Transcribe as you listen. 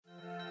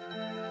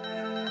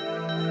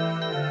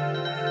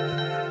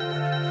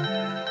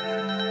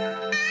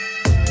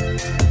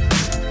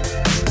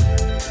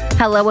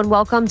Hello and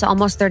welcome to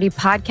Almost 30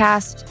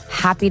 Podcast.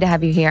 Happy to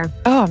have you here.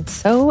 Oh, I'm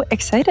so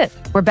excited.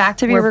 We're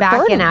back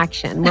in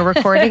action. We're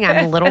recording.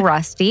 I'm a little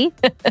rusty.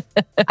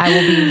 I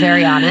will be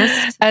very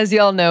honest. As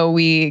you all know,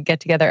 we get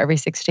together every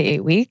 6 to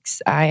 8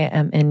 weeks. I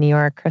am in New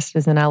York.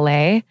 Krista's in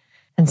LA.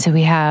 And so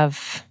we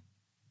have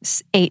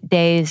 8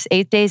 days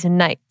and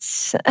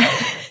nights.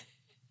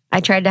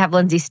 I tried to have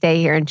Lindsay stay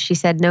here and she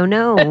said,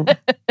 no.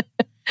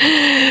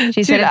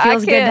 She said it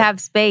feels good to have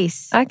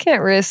space. I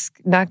can't risk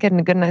not getting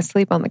a good night's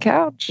sleep on the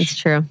couch. It's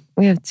true.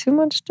 We have too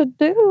much to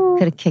do.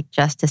 Could have kicked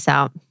Justice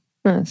out.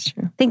 That's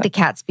true. I think the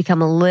cats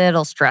become a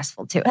little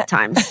stressful too at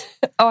times.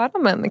 Oh, I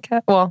don't mind the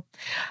cat. Well,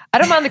 I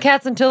don't mind the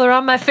cats until they're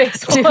on my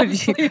face while I'm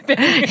sleeping.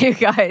 You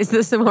guys,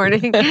 this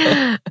morning,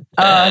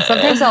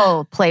 sometimes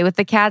I'll play with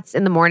the cats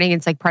in the morning.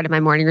 It's like part of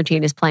my morning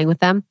routine is playing with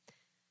them.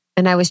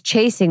 And I was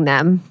chasing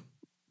them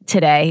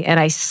today and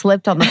I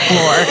slipped on the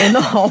floor in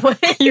the hallway.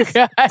 You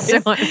guys,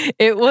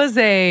 it was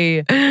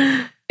a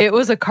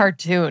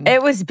cartoon.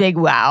 It was big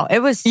wow. It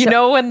was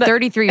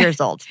 33 years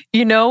old.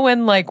 You know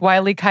when like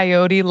Wile E.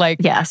 Coyote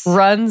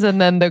runs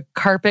and then the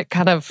carpet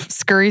kind of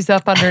scurries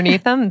up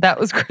underneath him? That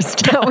was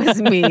Krista. That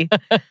was me.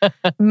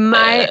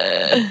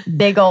 My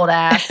big old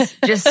ass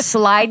just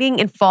sliding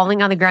and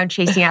falling on the ground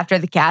chasing after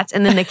the cats.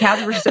 And then the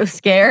cats were so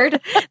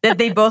scared that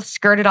they both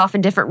skirted off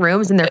in different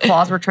rooms and their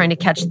claws were trying to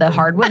catch the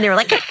hardwood. And they were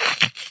like...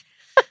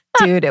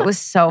 Dude, it was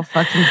so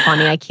fucking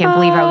funny. I can't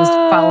believe I was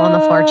falling on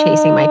the floor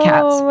chasing my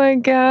cats. Oh my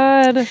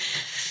God.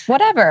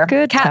 Whatever.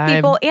 Good Cat time.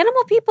 people,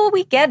 animal people,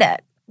 we get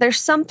it. There's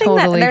something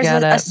there's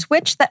a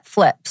switch that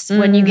flips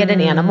when you get an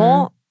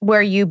animal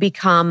where you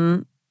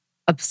become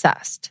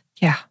obsessed.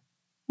 Yeah.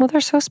 Well,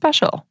 they're so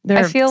special.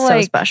 I feel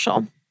so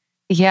special.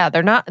 Yeah,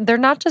 they're not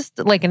just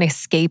like an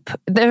escape.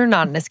 They're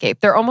not an escape.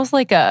 They're almost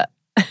like a...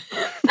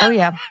 Oh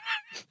yeah.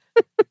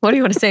 What do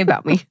you want to say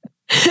about me?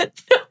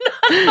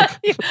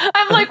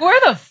 I'm like, where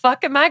the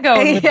fuck am I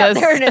going with this?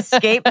 They're an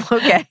escape.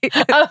 Okay.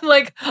 I'm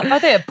like, are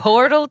they a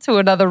portal to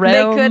another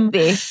realm? They could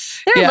be.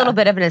 They're a little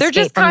bit of an escape.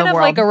 They're just kind of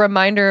like a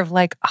reminder of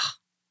like,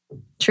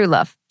 true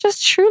love.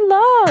 Just true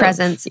love.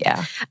 Presence.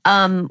 Yeah.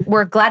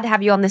 We're glad to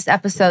have you on this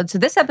episode. So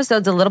this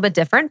episode's a little bit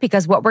different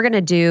because what we're going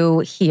to do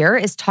here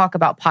is talk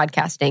about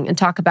podcasting and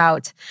talk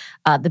about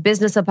the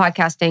business of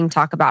podcasting,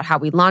 talk about how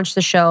we launched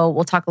the show.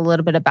 We'll talk a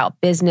little bit about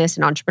business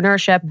and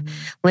entrepreneurship. Mm-hmm.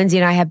 Lindsay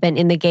and I have been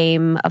in the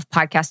game of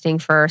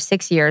podcasting for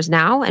 6 years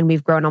now, and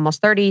we've grown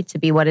almost 30 to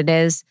be what it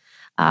is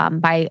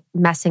by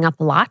messing up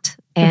a lot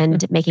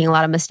and making a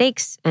lot of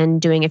mistakes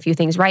and doing a few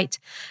things right.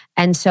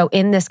 And so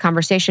in this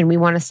conversation, we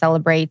want to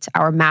celebrate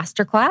our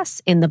masterclass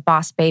in the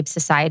Boss Babe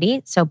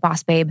Society. So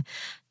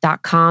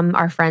bossbabe.com,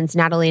 our friends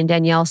Natalie and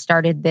Danielle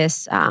started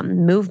this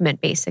movement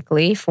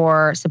basically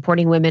for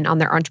supporting women on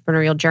their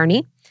entrepreneurial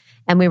journey.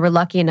 And we were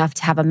lucky enough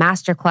to have a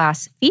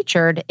masterclass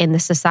featured in the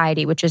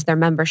society, which is their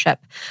membership.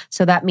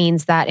 So that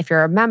means that if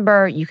you're a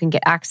member, you can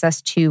get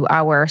access to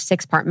our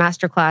 6-part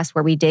masterclass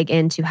where we dig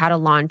into how to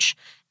launch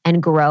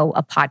and grow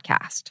a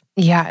podcast.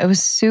 Yeah, it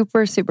was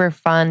super, super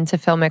fun to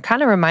film. It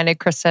kind of reminded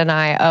Krista and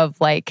I of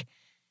like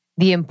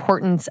the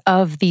importance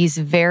of these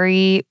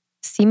very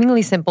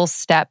seemingly simple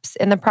steps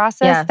in the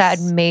process that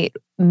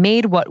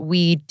made what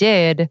we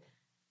did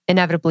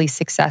inevitably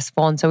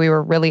successful. And so we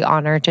were really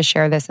honored to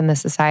share this in the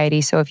society.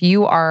 So if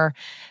you are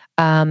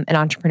an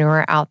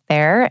entrepreneur out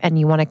there and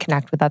you want to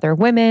connect with other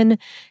women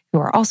who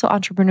are also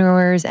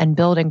entrepreneurs and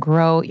build and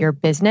grow your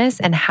business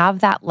and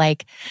have that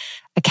like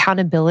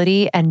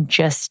accountability and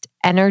just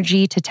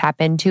energy to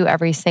tap into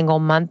every single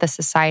month, the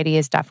society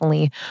is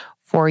definitely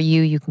for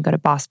you. You can go to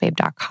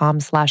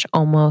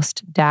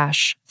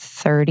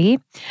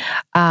bossbabe.com/almost-30.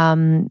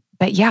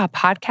 But yeah,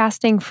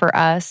 podcasting for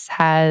us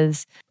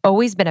has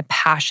always been a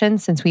passion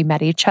since we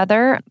met each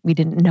other. We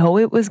didn't know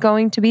it was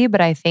going to be,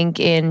 but I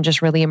think in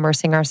just really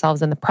immersing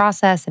ourselves in the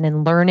process and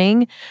in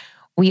learning,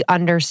 we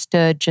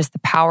understood just the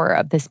power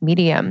of this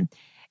medium.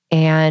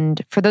 And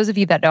for those of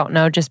you that don't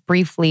know, just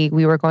briefly,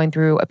 we were going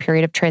through a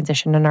period of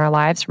transition in our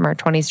lives from our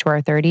 20s to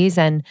our 30s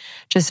and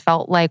just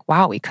felt like,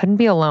 wow, we couldn't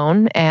be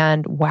alone.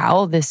 And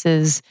wow, this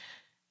is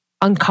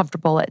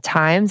uncomfortable at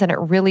times. And it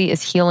really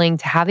is healing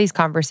to have these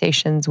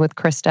conversations with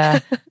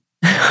Krista.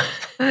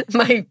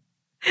 My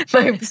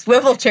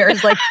swivel chair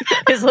is like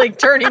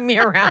turning me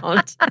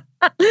around.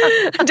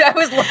 And I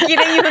was looking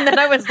at you and then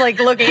I was like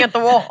looking at the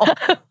wall.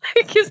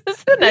 Like, is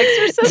this an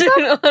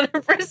exorcism?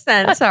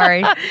 100%.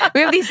 Sorry.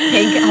 We have these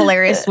pink,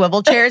 hilarious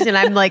swivel chairs and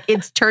I'm like,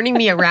 it's turning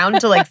me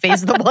around to like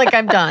face the like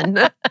I'm done.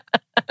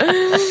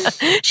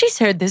 She's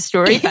heard this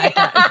story.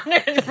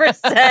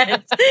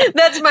 100%.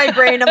 That's my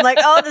brain. I'm like,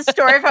 oh, the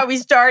story of how we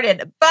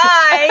started.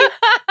 Bye.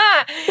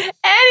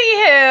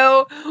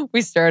 Anywho,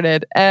 we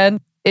started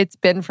and it's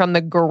been from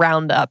the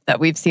ground up that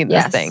we've seen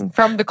this thing,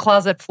 from the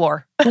closet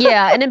floor.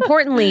 Yeah. And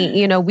importantly,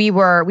 you know, we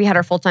had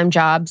our full-time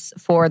jobs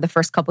for the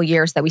first couple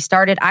years that we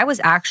started. I was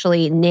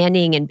actually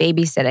nannying and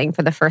babysitting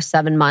for the first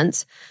 7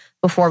 months.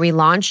 before we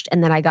launched.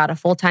 And then I got a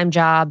full-time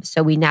job.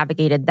 So we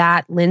navigated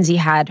that. Lindsay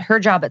had her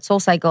job at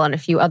SoulCycle and a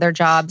few other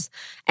jobs.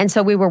 And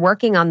so we were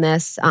working on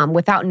this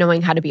without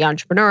knowing how to be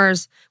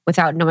entrepreneurs,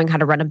 without knowing how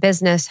to run a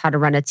business, how to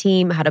run a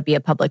team, how to be a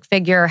public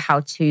figure, how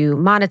to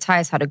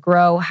monetize, how to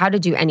grow, how to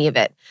do any of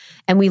it.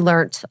 And we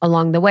learned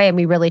along the way, and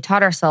we really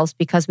taught ourselves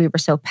because we were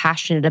so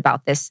passionate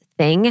about this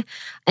thing.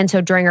 And so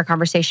during our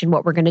conversation,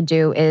 what we're going to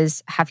do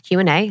is have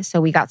Q&A.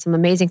 So we got some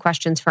amazing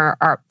questions from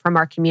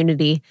our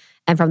community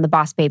and from the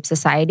Boss Babe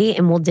Society.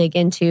 And we'll dig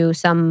into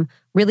some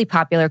really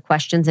popular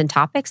questions and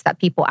topics that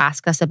people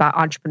ask us about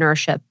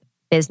entrepreneurship,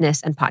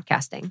 business, and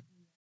podcasting.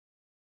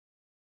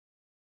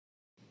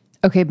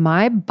 Okay,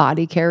 my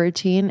body care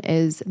routine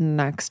is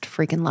next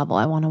freaking level.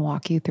 I want to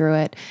walk you through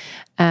it.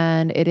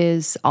 And it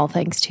is all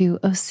thanks to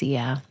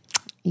Osea.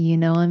 You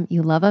know them,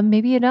 you love them,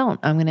 maybe you don't.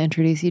 I'm going to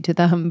introduce you to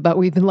them, but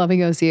we've been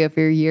loving Osea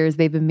for years.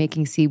 They've been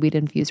making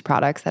seaweed-infused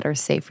products that are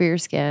safe for your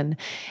skin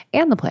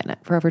and the planet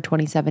for over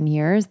 27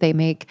 years. They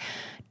make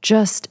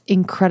just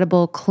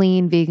incredible,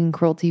 clean, vegan,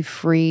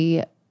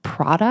 cruelty-free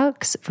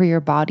products for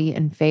your body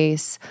and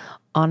face.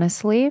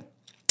 Honestly,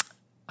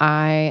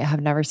 I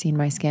have never seen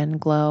my skin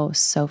glow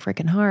so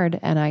freaking hard,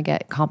 and I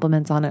get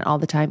compliments on it all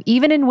the time,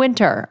 even in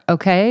winter,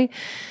 okay?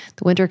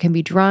 The winter can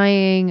be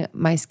drying.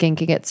 My skin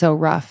can get so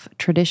rough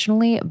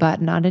traditionally,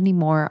 but not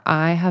anymore.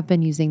 I have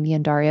been using the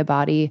Undaria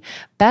Body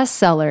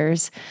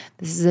bestsellers.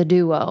 This is a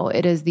duo.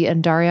 It is the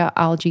Undaria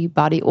Algae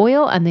Body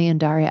Oil and the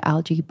Undaria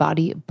Algae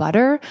Body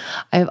Butter.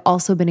 I've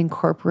also been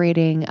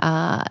incorporating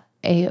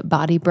a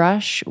body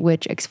brush,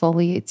 which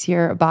exfoliates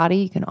your body.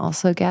 You can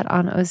also get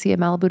on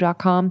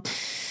OseaMalibu.com.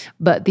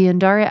 But the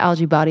Undaria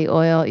Algae Body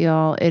Oil,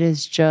 y'all, it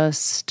is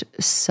just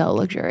so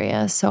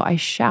luxurious. So I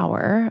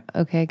shower.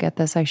 Okay, get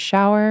this. I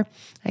shower,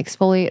 I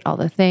exfoliate all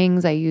the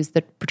things. I use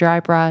the dry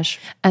brush.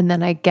 And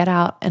then I get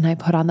out and I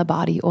put on the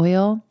body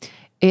oil.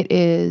 It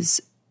is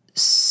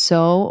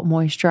so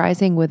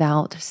moisturizing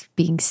without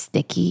being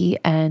sticky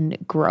and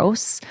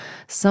gross.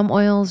 Some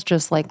oils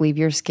just like leave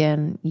your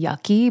skin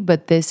yucky,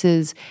 but this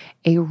is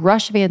a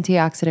rush of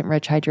antioxidant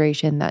rich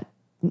hydration that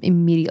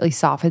immediately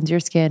softens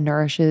your skin,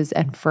 nourishes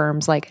and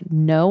firms like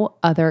no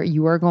other.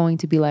 You are going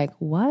to be like,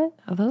 what?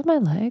 Are those my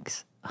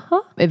legs?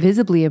 Huh? It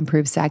visibly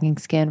improves sagging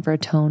skin for a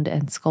toned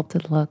and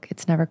sculpted look.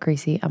 It's never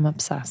greasy. I'm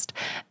obsessed.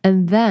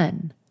 And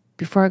then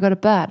before I go to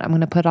bed, I'm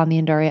going to put on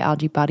the Undaria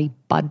Algae Body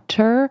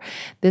Butter.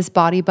 This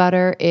body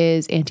butter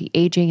is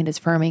anti-aging. It is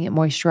firming. It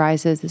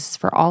moisturizes. This is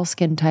for all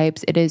skin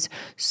types. It is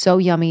so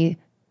yummy.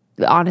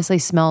 It honestly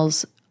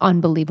smells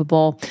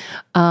unbelievable.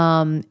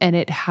 And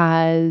it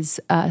has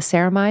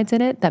ceramides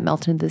in it that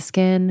melt into the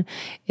skin.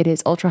 It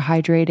is ultra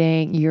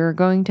hydrating. You're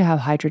going to have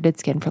hydrated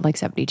skin for like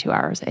 72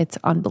 hours. It's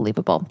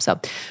unbelievable. So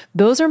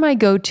those are my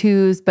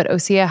go-tos, but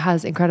Osea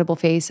has incredible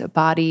face,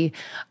 body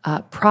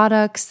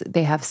products.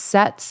 They have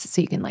sets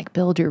so you can like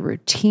build your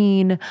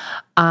routine.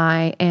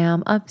 I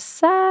am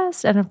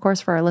obsessed. And of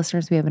course, for our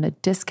listeners, we have a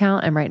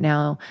discount. And right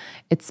now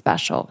it's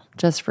special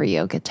just for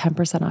you. Get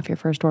 10% off your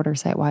first order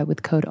site-wide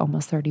with code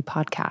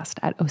almost30podcast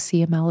at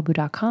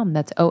OseaMalibu.com.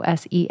 That's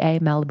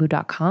OSEA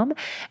Malibu.com.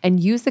 And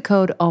use the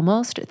code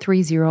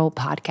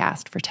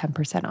almost30podcast for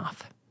 10%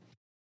 off.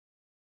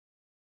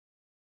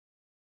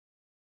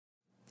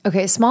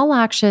 Okay, small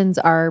actions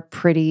are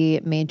pretty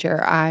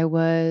major. I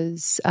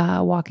was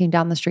walking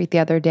down the street the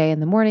other day in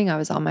the morning. I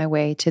was on my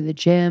way to the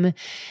gym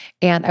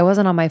and I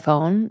wasn't on my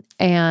phone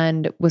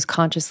and was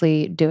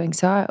consciously doing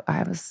so.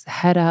 I was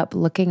head up,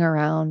 looking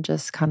around,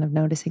 just kind of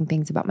noticing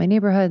things about my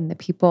neighborhood and the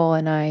people.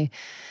 And I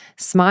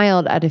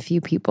smiled at a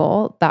few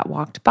people that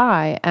walked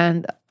by.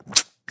 And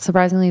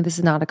surprisingly, this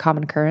is not a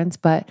common occurrence,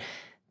 but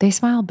they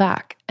smiled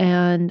back.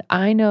 And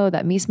I know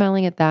that me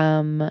smiling at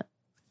them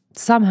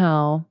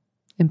somehow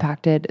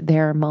impacted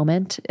their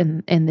moment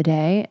in the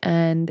day,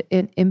 and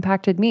it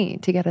impacted me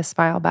to get a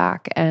smile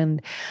back. And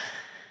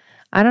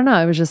I don't know,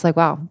 I was just like,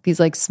 wow, these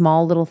like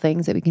small little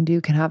things that we can do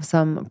can have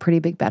some pretty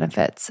big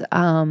benefits.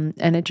 And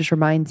it just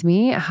reminds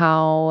me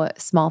how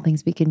small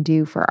things we can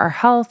do for our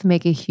health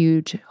make a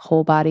huge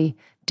whole body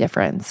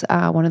difference.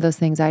 One of those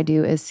things I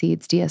do is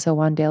Seeds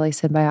DS-01 Daily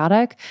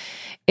Synbiotic.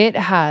 It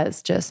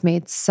has just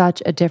made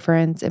such a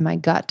difference in my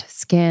gut,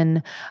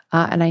 skin,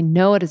 and I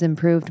know it has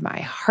improved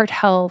my heart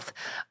health.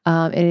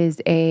 It is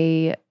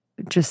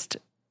just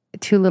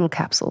 2 little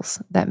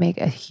capsules that make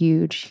a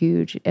huge,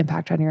 huge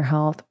impact on your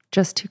health.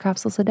 Just 2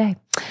 capsules a day.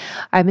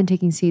 I've been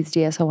taking Seeds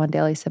DS-01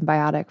 Daily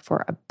Synbiotic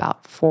for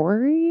about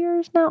 4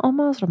 years now,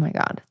 almost. Oh my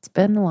God, it's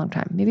been a long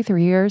time, maybe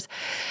 3 years.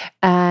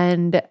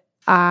 And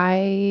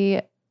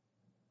I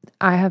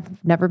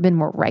have never been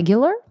more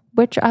regular,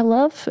 which I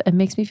love. It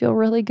makes me feel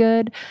really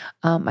good.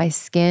 My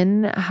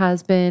skin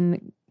has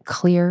been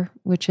clear,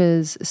 which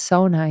is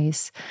so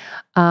nice.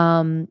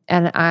 And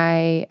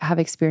I have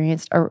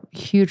experienced a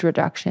huge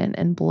reduction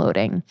in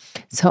bloating.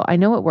 So I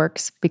know it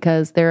works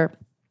because there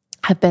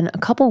have been a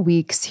couple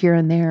weeks here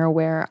and there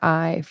where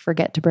I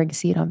forget to bring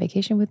Seed on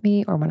vacation with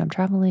me or when I'm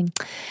traveling.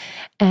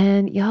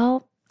 And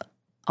y'all,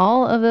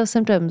 all of those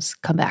symptoms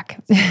come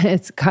back.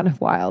 It's kind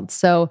of wild.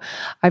 So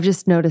I've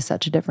just noticed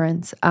such a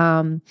difference.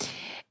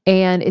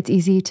 And it's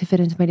easy to fit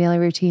into my daily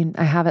routine.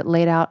 I have it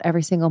laid out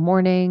every single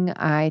morning.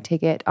 I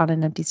take it on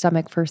an empty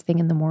stomach first thing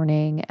in the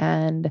morning,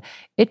 and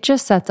it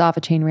just sets off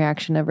a chain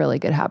reaction of really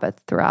good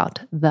habits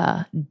throughout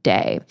the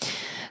day.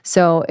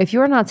 So if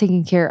you are not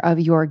taking care of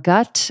your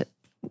gut,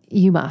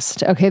 you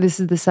must. Okay, this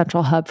is the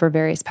central hub for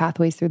various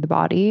pathways through the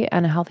body,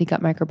 and a healthy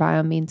gut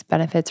microbiome means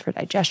benefits for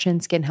digestion,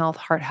 skin health,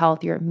 heart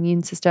health, your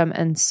immune system,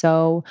 and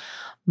so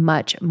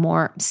much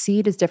more.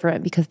 Seed is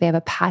different because they have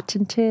a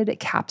patented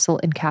capsule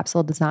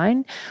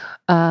design,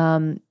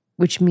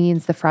 which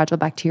means the fragile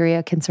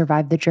bacteria can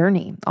survive the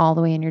journey all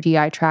the way in your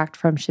GI tract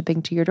from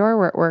shipping to your door,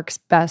 where it works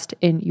best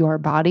in your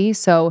body.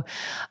 So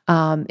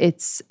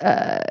it's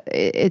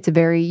a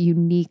very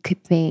unique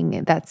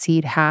thing that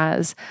Seed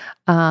has.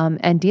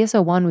 And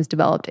DS-01 was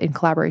developed in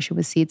collaboration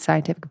with Seed's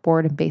scientific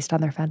board and based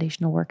on their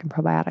foundational work in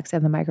probiotics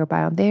and the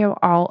microbiome. They are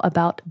all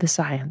about the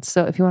science.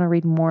 So if you want to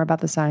read more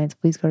about the science,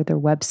 please go to their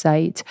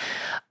website.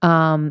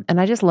 And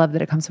I just love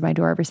that it comes to my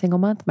door every single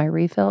month. My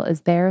refill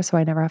is there, so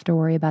I never have to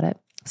worry about it.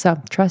 So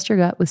trust your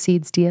gut with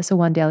Seed's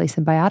DS-01 Daily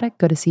Symbiotic.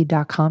 Go to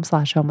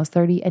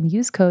seed.com/almost30 and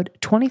use code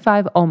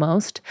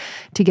 25almost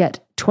to get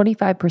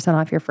 25%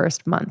 off your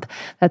first month.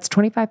 That's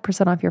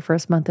 25% off your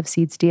first month of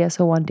Seed's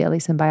DS-01 Daily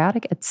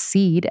Symbiotic at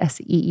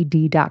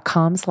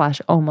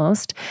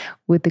seed.com/almost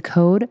with the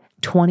code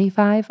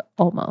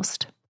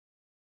 25almost.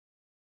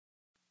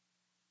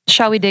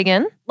 Shall we dig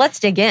in?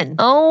 Let's dig in.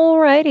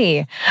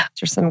 Alrighty.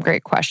 These are some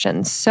great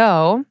questions.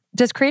 So,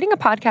 does creating a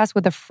podcast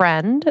with a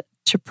friend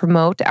to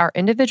promote our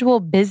individual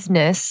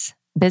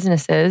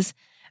businesses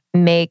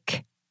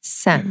make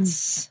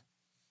sense?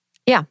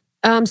 Yeah.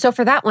 So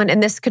for that one,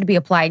 and this could be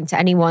applied to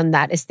anyone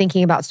that is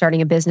thinking about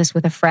starting a business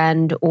with a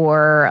friend,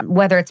 or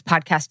whether it's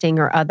podcasting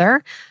or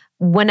other,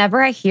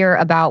 whenever I hear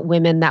about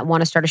women that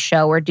want to start a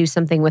show or do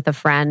something with a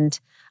friend,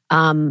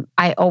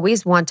 I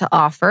always want to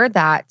offer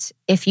that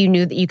if you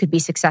knew that you could be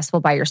successful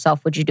by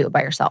yourself, would you do it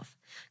by yourself?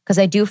 Because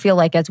I do feel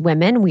like as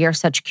women, we are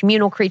such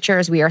communal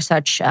creatures. We are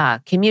such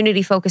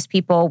community-focused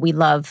people. We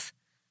love,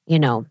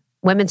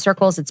 women's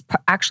circles. It's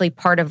actually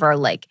part of our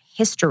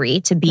history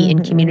to be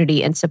in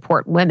community and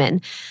support women.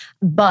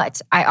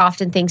 But I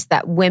often think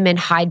that women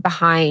hide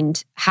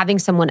behind having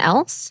someone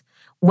else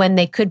when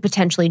they could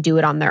potentially do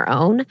it on their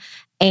own.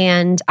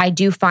 And I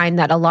do find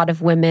that a lot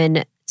of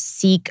women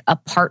seek a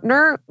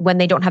partner when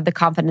they don't have the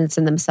confidence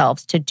in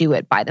themselves to do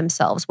it by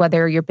themselves,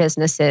 whether your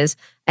business is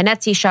an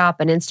Etsy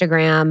shop, an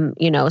Instagram,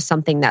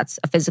 something that's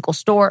a physical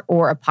store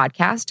or a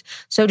podcast.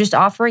 So just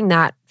offering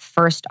that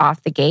first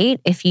off the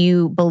gate, if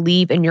you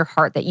believe in your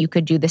heart that you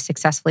could do this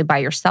successfully by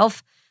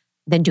yourself,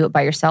 then do it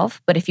by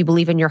yourself. But if you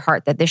believe in your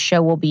heart that this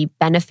show will be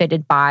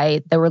benefited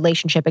by the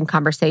relationship and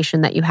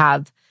conversation that you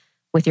have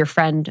with your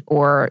friend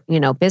or,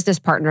 business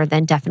partner,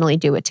 then definitely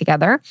do it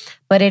together.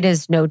 But it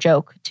is no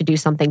joke to do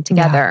something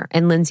together. Yeah.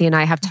 And Lindsay and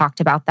I have talked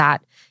about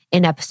that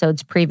in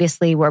episodes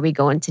previously where we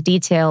go into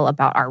detail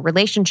about our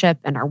relationship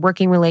and our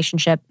working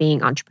relationship,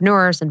 being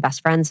entrepreneurs and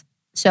best friends.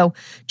 So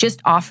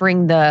just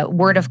offering the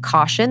word of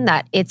caution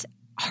that it's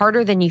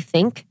harder than you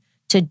think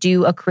to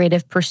do a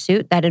creative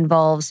pursuit that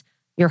involves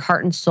your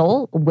heart and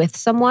soul with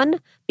someone,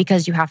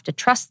 because you have to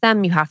trust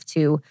them, you have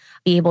to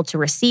be able to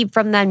receive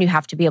from them, you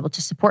have to be able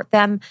to support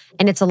them.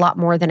 And it's a lot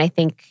more than I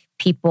think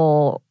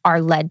people are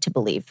led to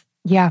believe.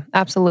 Yeah,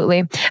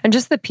 absolutely. And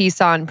just the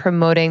piece on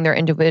promoting their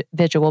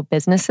individual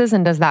businesses,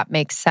 and does that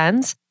make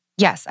sense?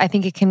 Yes, I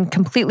think it can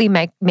completely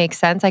make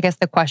sense. I guess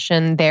the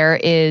question there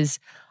is,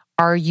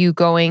 are you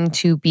going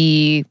to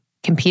be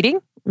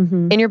competing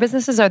in your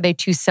businesses? Are they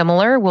too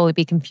similar? Will it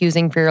be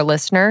confusing for your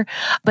listener?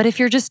 But if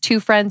you're just two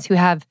friends who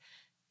have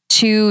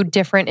two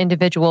different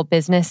individual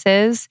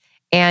businesses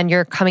and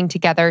you're coming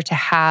together to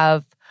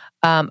have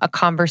a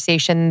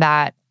conversation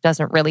that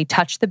doesn't really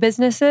touch the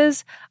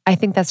businesses, I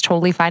think that's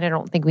totally fine. I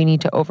don't think we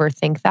need to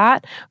overthink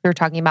that. We were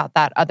talking about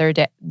that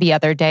the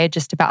other day,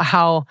 just about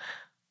how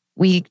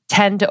we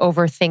tend to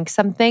overthink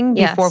something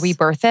before we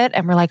birth it.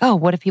 And we're like, oh,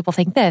 what if people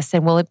think this?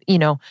 And will it,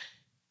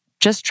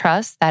 just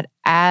trust that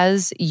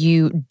as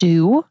you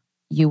do,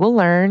 you will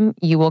learn,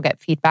 you will get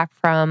feedback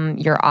from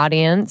your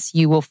audience,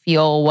 you will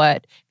feel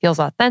what feels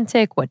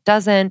authentic, what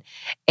doesn't,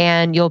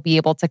 and you'll be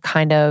able to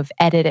kind of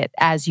edit it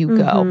as you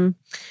go.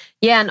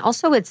 Yeah, and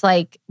also it's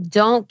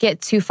don't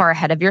get too far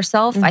ahead of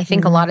yourself. I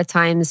think a lot of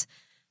times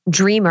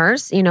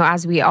dreamers,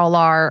 as we all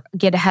are,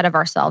 get ahead of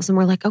ourselves and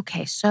we're like,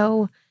 okay,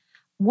 so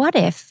what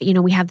if,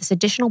 we have this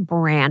additional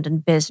brand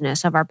and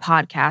business of our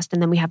podcast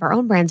and then we have our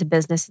own brands of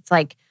business. It's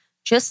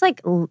just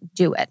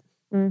do it.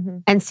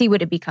 And see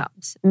what it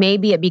becomes.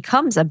 Maybe it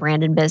becomes a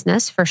brand and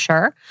business for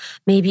sure.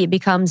 Maybe it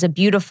becomes a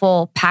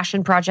beautiful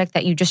passion project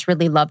that you just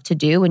really love to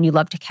do and you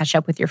love to catch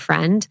up with your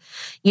friend.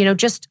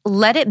 Just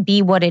let it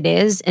be what it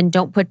is and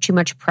don't put too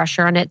much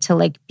pressure on it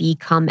to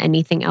become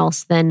anything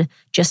else than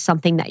just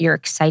something that you're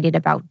excited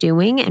about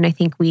doing. And I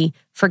think we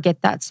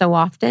forget that so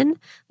often.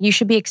 You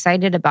should be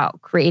excited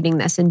about creating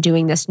this and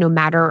doing this no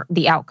matter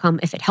the outcome.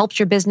 If it helps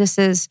your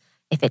businesses,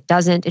 If it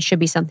doesn't, it should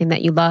be something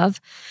that you love.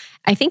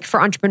 I think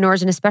for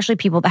entrepreneurs and especially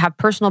people that have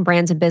personal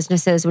brands and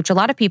businesses, which a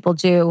lot of people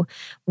do,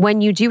 when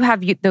you do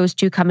have those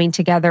two coming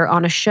together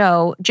on a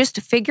show,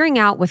 just figuring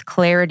out with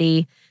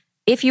clarity,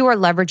 if you are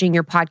leveraging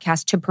your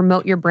podcast to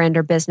promote your brand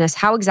or business,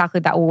 how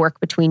exactly that will work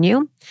between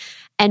you.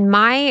 And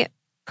my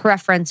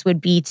preference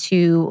would be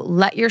to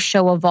let your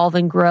show evolve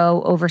and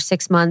grow over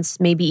 6 months,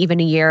 maybe even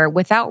a year,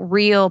 without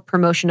real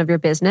promotion of your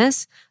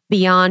business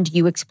beyond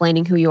you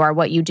explaining who you are,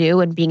 what you do,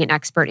 and being an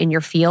expert in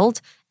your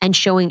field and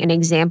showing an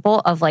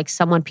example of like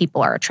someone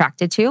people are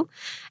attracted to.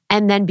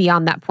 And then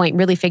beyond that point,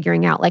 really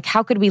figuring out like,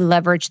 how could we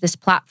leverage this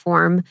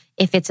platform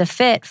if it's a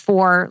fit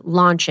for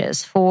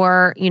launches,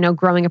 for,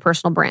 growing a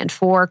personal brand,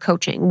 for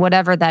coaching,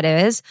 whatever that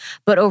is.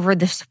 But over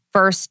the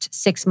first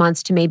 6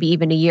 months to maybe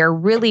even a year,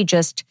 really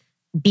just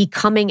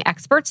becoming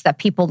experts that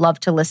people love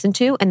to listen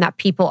to and that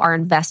people are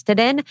invested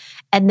in.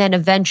 And then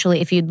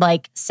eventually, if you'd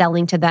like,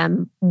 selling to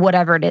them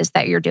whatever it is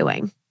that you're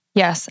doing.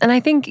 Yes. And I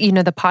think,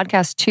 the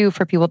podcast too,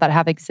 for people that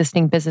have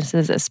existing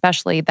businesses,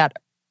 especially that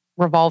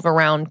revolve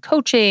around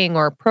coaching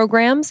or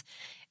programs,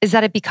 is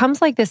that it becomes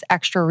like this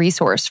extra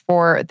resource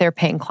for their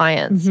paying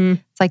clients.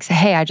 Mm-hmm. It's like, say,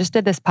 hey, I just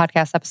did this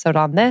podcast episode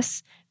on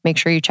this. Make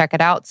sure you check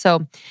it out.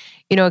 So,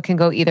 it can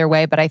go either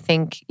way. But I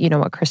think,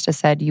 what Krista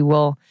said, you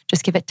will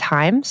just give it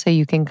time so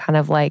you can kind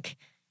of like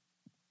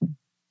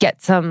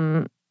get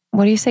some,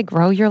 what do you say?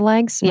 Grow your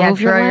legs? Yeah,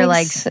 grow your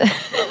legs.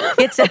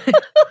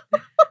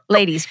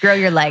 Ladies, grow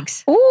your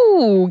legs.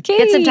 Ooh, okay.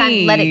 Get some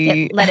time. Let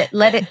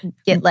it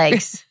get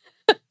legs.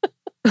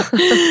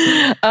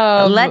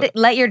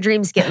 Let your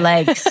dreams get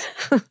legs.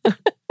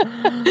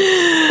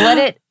 Let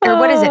it, or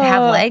what is it?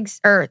 Have legs,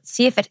 or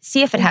see if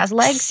it has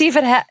legs. See if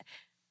it has.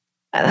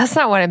 That's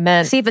not what I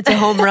meant. See if it's a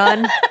home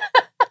run.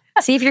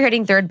 See if you're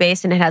hitting third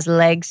base and it has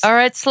legs. All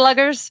right,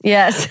 sluggers.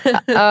 Yes.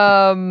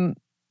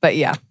 But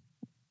yeah,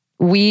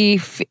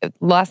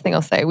 last thing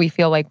I'll say, we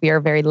feel like we are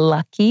very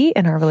lucky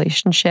in our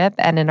relationship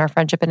and in our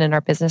friendship and in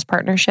our business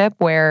partnership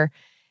where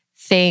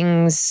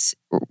things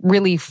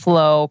really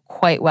flow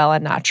quite well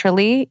and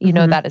naturally.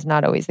 That is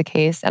not always the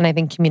case. And I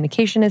think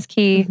communication is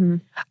key. Mm-hmm.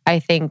 I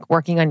think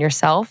working on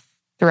yourself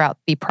throughout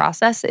the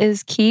process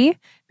is key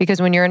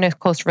because when you're in a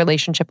close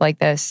relationship like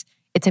this,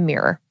 it's a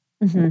mirror.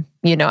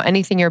 Mm-hmm.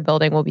 Anything you're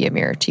building will be a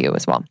mirror to you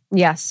as well.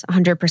 Yes,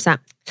 100%.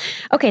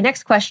 Okay,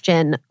 next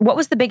question. What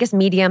was the biggest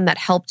medium that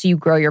helped you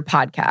grow your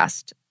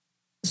podcast?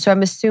 So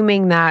I'm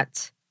assuming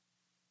that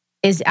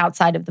is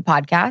outside of the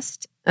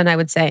podcast. And I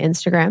would say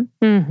Instagram,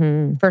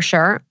 mm-hmm. for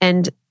sure.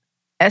 And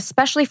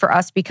especially for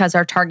us, because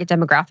our target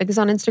demographic is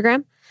on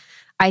Instagram.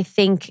 I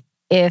think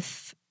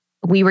if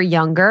we were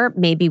younger,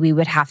 maybe we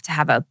would have to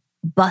have a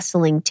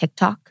bustling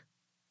TikTok.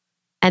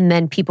 And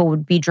then people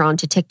would be drawn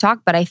to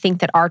TikTok. But I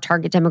think that our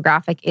target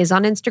demographic is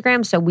on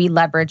Instagram. So we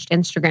leveraged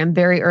Instagram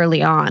very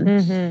early on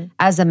mm-hmm.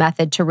 as a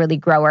method to really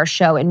grow our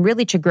show and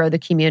really to grow the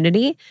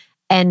community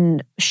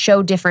and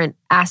show different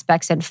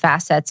aspects and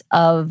facets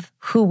of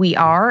who we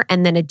are.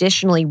 And then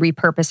additionally,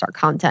 repurpose our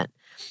content.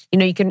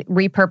 You can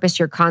repurpose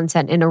your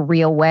content in a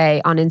real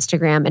way on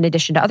Instagram in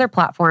addition to other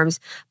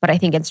platforms. But I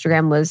think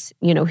Instagram was,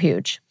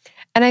 huge.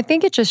 And I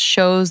think it just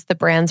shows the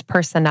brand's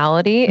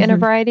personality in a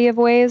variety of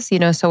ways,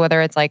 so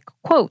whether it's like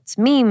quotes,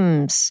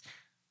 memes,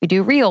 we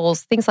do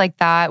reels, things like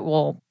that.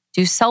 We'll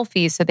do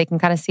selfies so they can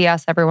kind of see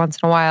us every once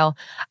in a while.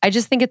 I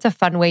just think it's a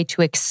fun way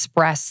to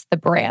express the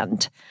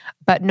brand.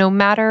 But no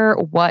matter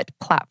what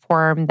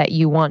platform that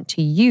you want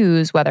to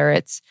use, whether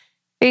it's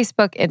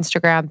Facebook,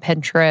 Instagram,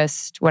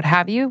 Pinterest, what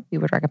have you, we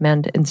would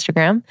recommend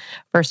Instagram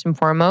first and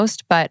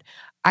foremost. But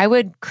I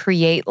would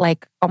create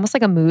almost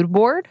like a mood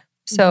board.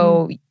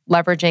 So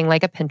leveraging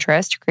like a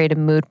Pinterest to create a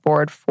mood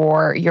board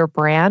for your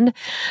brand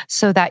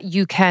so that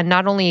you can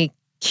not only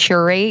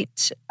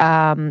curate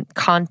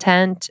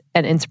content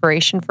and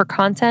inspiration for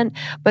content,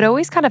 but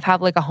always kind of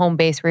have like a home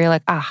base where you're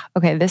like,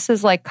 okay, this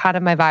is like kind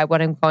of my vibe,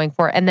 what I'm going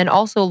for. And then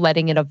also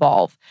letting it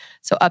evolve.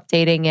 So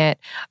updating it.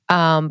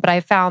 But I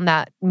found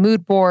that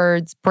mood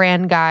boards,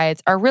 brand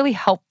guides are really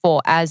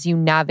helpful as you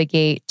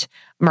navigate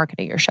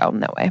marketing your show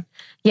in that way.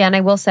 Yeah. And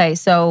I will say,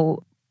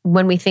 so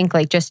when we think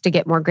just to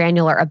get more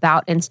granular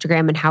about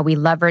Instagram and how we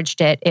leveraged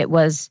it, it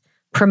was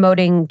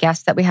promoting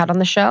guests that we had on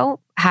the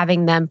show,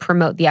 having them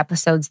promote the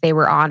episodes they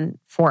were on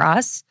for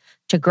us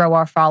to grow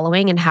our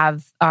following and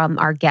have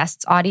our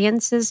guests'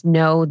 audiences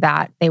know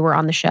that they were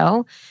on the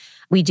show.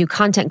 We do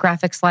content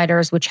graphic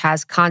sliders, which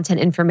has content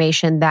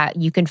information that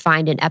you can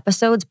find in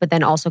episodes, but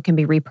then also can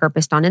be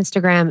repurposed on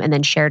Instagram and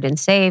then shared and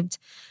saved.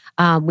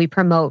 We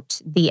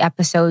promote the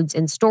episodes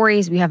in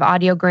stories. We have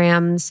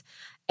audiograms.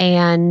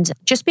 And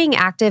just being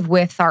active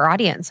with our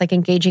audience, like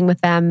engaging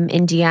with them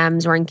in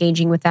DMs or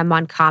engaging with them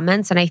on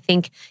comments. And I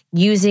think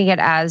using it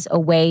as a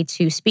way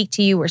to speak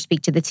to you or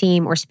speak to the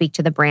team or speak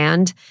to the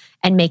brand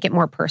and make it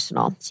more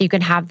personal. So you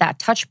can have that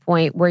touch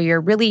point where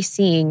you're really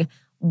seeing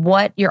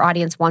what your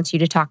audience wants you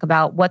to talk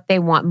about, what they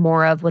want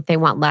more of, what they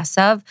want less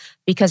of.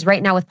 Because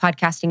right now with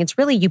podcasting, it's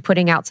really you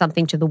putting out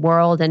something to the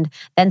world and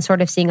then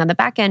sort of seeing on the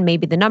back end,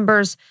 maybe the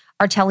numbers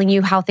are telling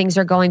you how things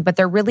are going, but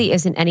there really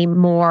isn't any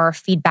more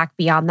feedback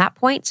beyond that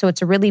point. So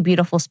it's a really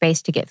beautiful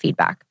space to get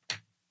feedback.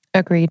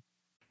 Agreed.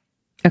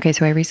 Okay,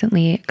 so I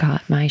recently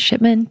got my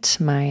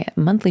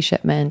monthly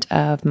shipment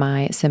of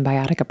my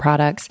Cymbiotika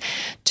products.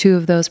 2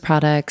 of those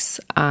products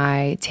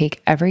I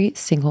take every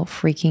single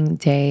freaking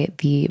day.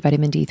 The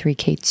vitamin D3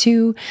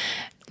 K2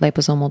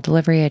 liposomal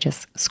delivery, I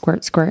just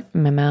squirt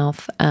in my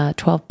mouth,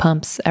 12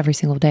 pumps every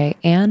single day,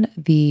 and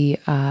the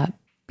B6,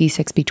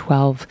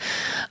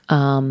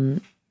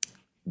 B12.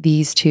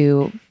 These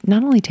 2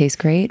 not only taste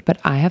great,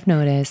 but I have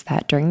noticed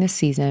that during this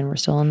season, we're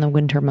still in the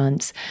winter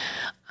months,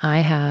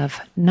 I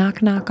have,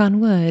 knock on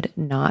wood,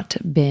 not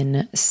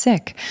been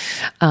sick.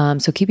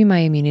 So keeping my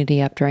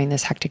immunity up during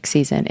this hectic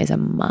season is a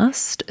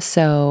must.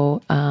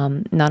 So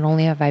not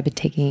only have I been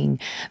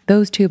taking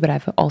those 2, but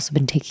I've also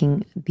been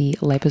taking the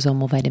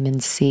liposomal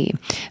vitamin C.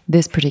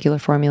 This particular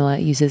formula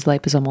uses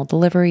liposomal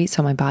delivery,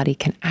 so my body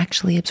can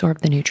actually absorb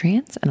the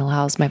nutrients and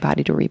allows my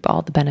body to reap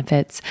all the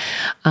benefits.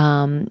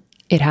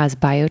 It has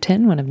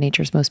biotin, one of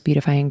nature's most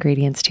beautifying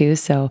ingredients too.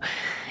 So,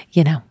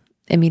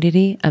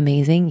 immunity,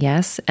 amazing,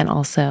 yes. And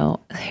also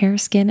hair,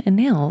 skin, and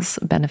nails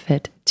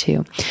benefit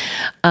too.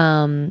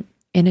 In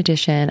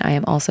addition, I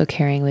am also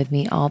carrying with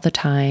me all the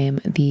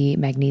time the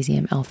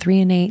magnesium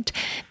L-threonate.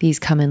 These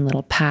come in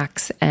little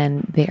packs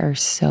and they are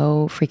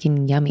so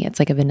freaking yummy. It's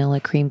like a vanilla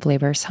cream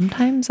flavor.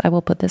 Sometimes I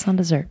will put this on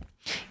dessert.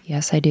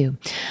 Yes, I do.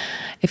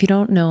 If you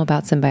don't know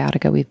about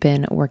Cymbiotika, we've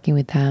been working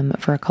with them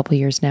for a couple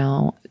years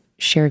now.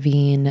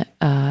 Shervine,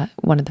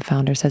 one of the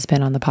founders, has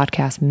been on the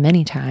podcast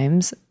many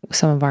times,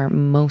 some of our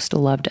most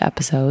loved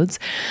episodes.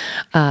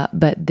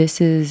 But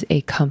this is a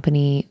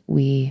company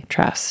we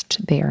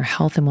trust. They are a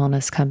health and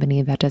wellness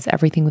company that does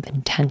everything with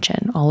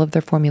intention. All of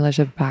their formulas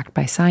are backed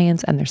by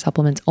science, and their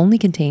supplements only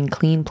contain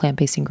clean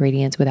plant-based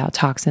ingredients without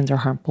toxins or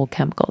harmful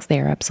chemicals. They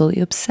are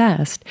absolutely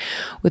obsessed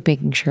with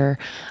making sure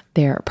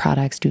their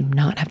products do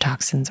not have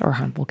toxins or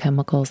harmful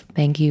chemicals.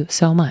 Thank you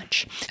so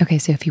much. Okay,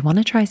 so if you want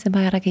to try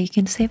Cymbiotika, you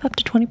can save up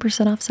to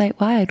 20% off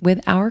site-wide with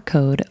our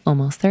code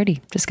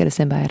almost30. Just go to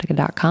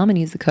Cymbiotika.com and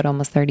use the code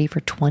almost30 for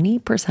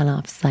 20%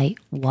 off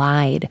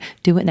site-wide.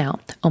 Do it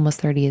now.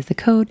 Almost30 is the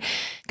code.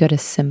 Go to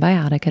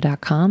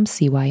Cymbiotika.com,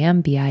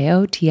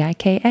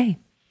 Cymbiotika.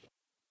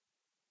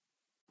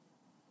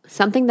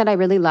 Something that I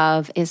really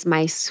love is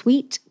my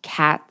sweet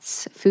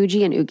cats,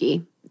 Fuji and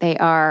Oogie. They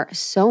are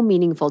so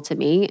meaningful to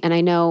me. And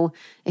I know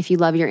if you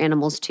love your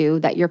animals too,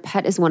 that your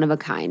pet is one of a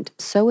kind.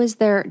 So is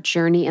their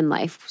journey in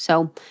life.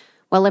 So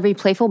while every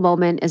playful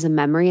moment is a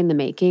memory in the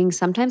making,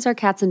 sometimes our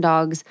cats and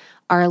dogs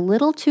are a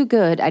little too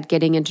good at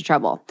getting into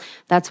trouble.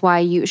 That's why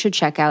you should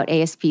check out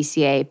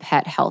ASPCA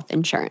Pet Health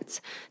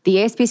Insurance. The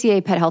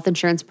ASPCA Pet Health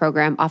Insurance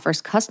Program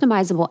offers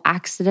customizable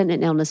accident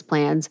and illness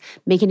plans,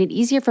 making it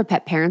easier for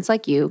pet parents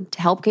like you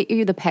to help get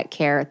you the pet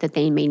care that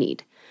they may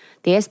need.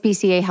 The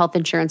ASPCA Health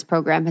Insurance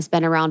Program has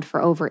been around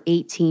for over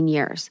 18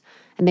 years,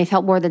 and they've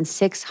helped more than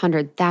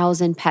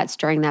 600,000 pets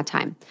during that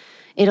time.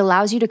 It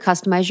allows you to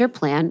customize your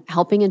plan,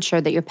 helping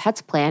ensure that your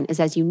pet's plan is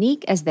as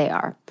unique as they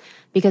are,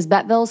 because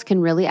vet bills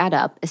can really add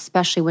up,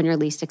 especially when you're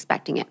least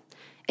expecting it.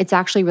 It's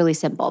actually really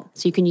simple.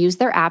 So you can use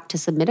their app to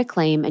submit a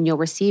claim, and you'll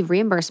receive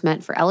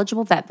reimbursement for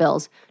eligible vet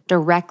bills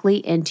directly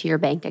into your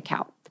bank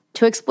account.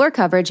 To explore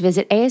coverage,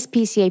 visit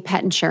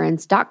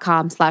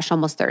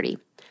aspcapetinsurance.com/almost30.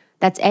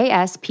 That's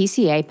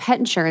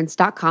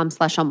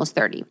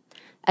aspcapetinsurance.com/almost30.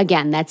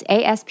 Again, that's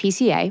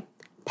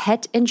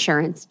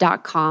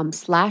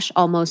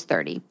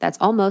aspcapetinsurance.com/almost30. That's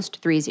almost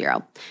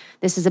 30.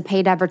 This is a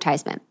paid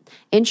advertisement.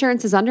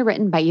 Insurance is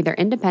underwritten by either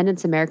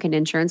Independence American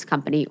Insurance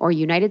Company or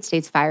United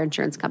States Fire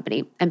Insurance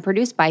Company and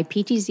produced by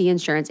PTC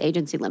Insurance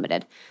Agency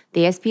Limited.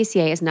 The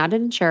ASPCA is not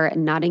an insurer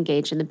and not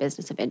engaged in the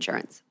business of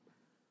insurance.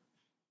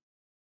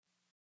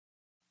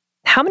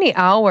 How many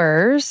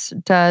hours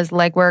does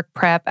legwork,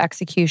 prep,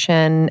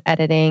 execution,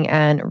 editing,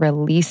 and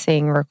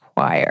releasing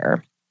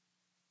require?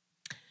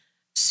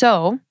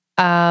 So,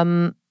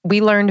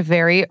 we learned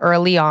very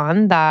early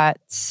on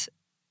that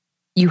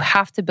you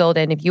have to build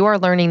in, if you are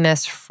learning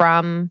this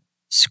from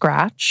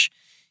scratch,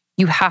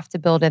 you have to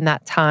build in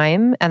that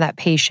time and that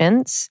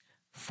patience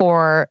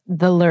for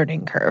the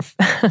learning curve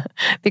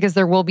because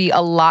there will be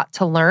a lot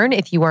to learn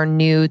if you are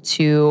new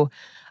to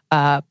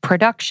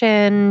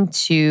production,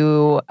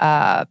 to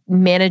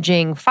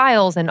managing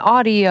files and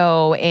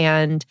audio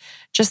and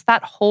just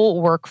that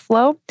whole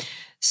workflow.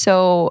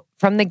 So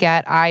from the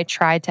get, I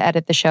tried to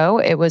edit the show.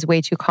 It was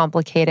way too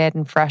complicated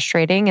and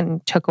frustrating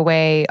and took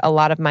away a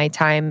lot of my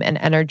time and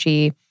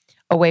energy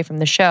away from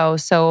the show.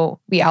 So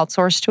we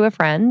outsourced to a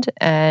friend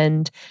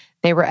and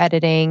they were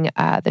editing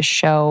the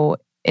show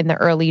in the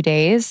early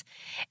days.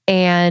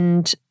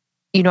 And,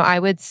 I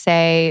would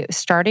say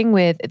starting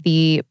with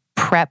the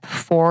prep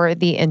for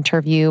the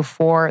interview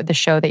for the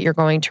show that you're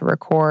going to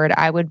record,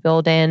 I would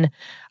build in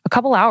a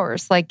couple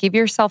hours. Like give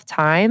yourself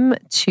time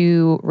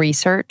to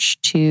research,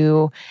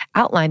 to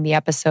outline the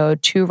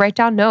episode, to write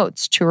down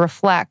notes, to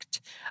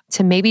reflect,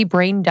 to maybe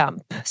brain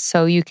dump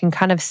so you can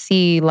kind of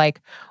see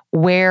like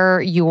where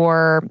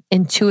your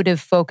intuitive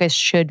focus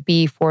should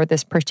be for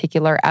this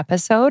particular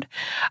episode.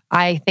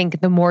 I think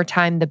the more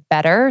time, the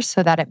better,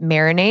 so that it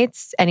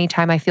marinates.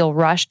 Anytime I feel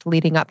rushed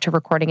leading up to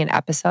recording an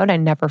episode, I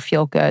never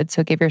feel good.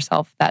 So give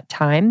yourself that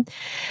time.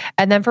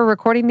 And then for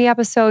recording the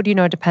episode,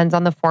 it depends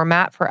on the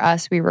format. For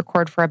us, we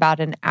record for about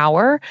an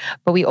hour,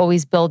 but we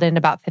always build in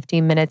about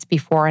 15 minutes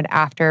before and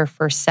after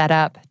for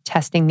setup,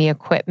 testing the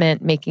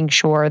equipment, making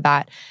sure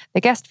that the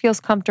guest feels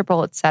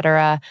comfortable,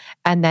 etc.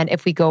 And then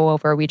if we go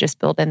over, we just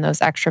build in those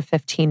extra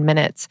 15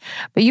 minutes.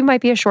 But you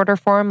might be a shorter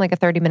form, like a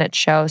 30-minute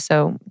show.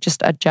 So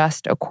just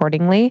adjust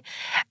accordingly.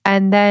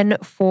 And then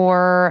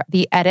for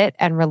the edit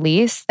and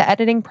release, the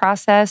editing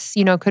process,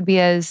 could be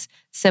as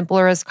simple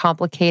or as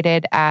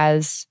complicated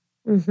as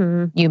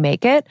you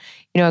make it.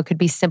 It could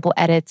be simple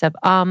edits of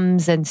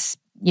ums and,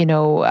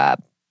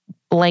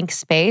 blank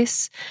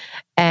space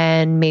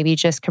and maybe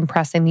just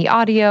compressing the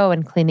audio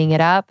and cleaning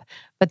it up.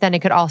 But then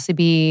it could also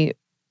be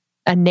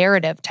a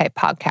narrative type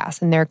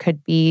podcast, and there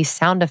could be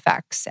sound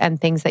effects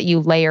and things that you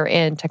layer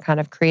in to kind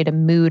of create a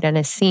mood and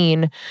a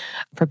scene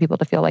for people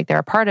to feel like they're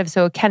a part of.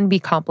 So it can be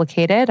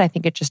complicated. I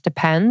think it just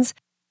depends.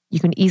 You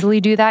can easily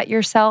do that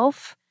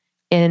yourself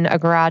in a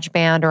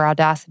GarageBand or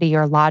Audacity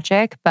or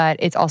Logic, but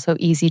it's also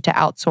easy to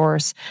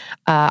outsource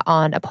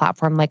on a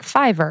platform like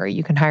Fiverr.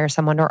 You can hire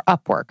someone, or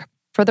Upwork.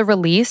 For the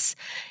release,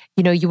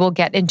 you will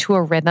get into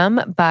a rhythm,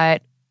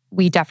 but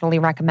we definitely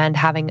recommend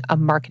having a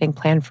marketing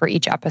plan for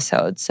each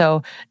episode.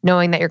 So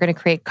knowing that you're going to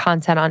create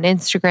content on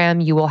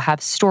Instagram, you will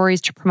have stories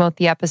to promote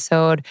the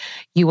episode.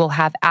 You will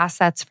have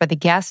assets for the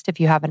guest if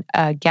you have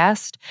a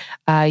guest.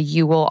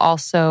 You will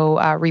also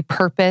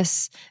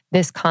repurpose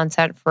this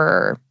content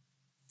for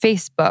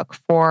Facebook,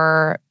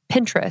 for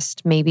Pinterest,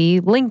 maybe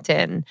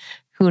LinkedIn,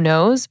 who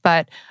knows?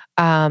 But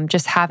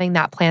just having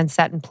that plan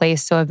set in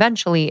place. So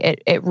eventually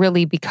it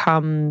really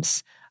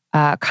becomes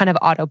kind of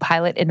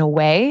autopilot in a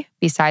way,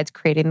 besides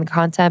creating the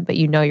content, but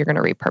you're going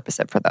to repurpose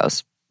it for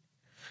those.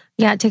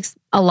 Yeah, it takes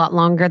a lot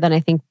longer than I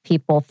think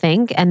people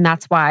think. And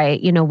that's why,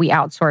 we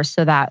outsource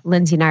so that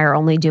Lindsay and I are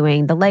only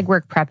doing the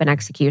legwork, prep, and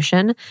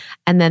execution.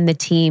 And then the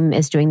team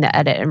is doing the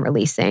edit and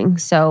releasing.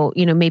 So,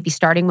 maybe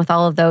starting with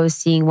all of those,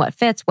 seeing what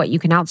fits, what you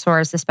can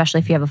outsource, especially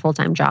if you have a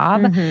full-time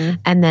job,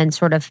 and then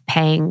sort of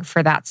paying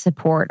for that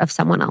support of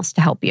someone else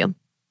to help you.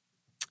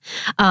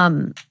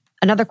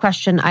 Another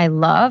question I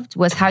loved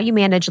was how you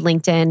manage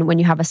LinkedIn when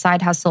you have a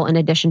side hustle in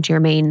addition to your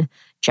main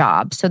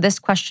job. So this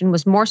question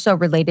was more so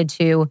related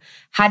to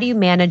how do you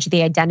manage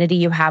the identity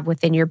you have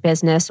within your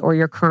business or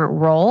your current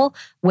role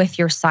with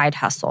your side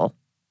hustle?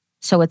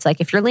 So it's like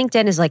if your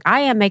LinkedIn is like,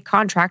 I am a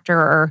contractor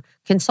or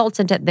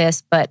consultant at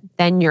this, but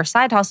then your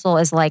side hustle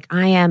is like,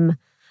 I am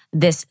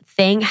this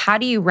thing. How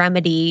do you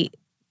remedy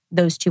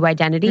those two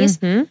identities?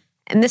 And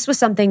this was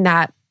something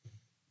that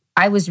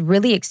I was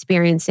really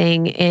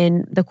experiencing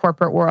in the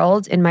corporate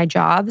world in my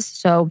jobs.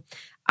 So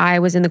I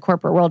was in the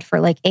corporate world for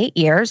like 8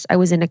 years. I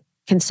was in a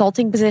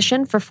consulting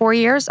position for 4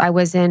 years. I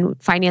was in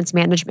finance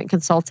management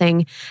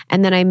consulting.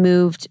 And then I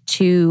moved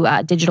to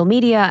digital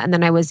media. And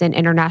then I was in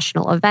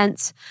international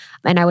events.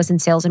 And I was in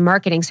sales and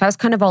marketing. So I was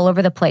kind of all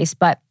over the place.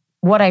 But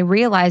what I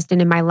realized,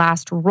 and in my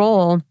last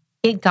role,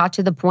 it got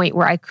to the point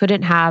where I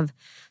couldn't have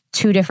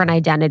two different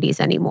identities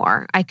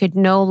anymore. I could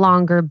no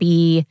longer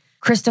be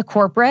Krista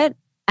Corporate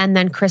and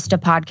then Krista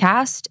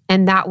Podcast.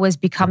 And that was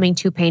becoming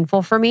too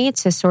painful for me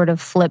to sort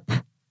of flip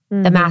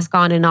the mask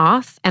on and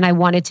off. And I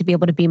wanted to be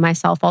able to be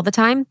myself all the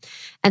time.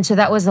 And so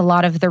that was a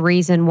lot of the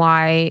reason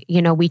why,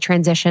 we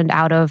transitioned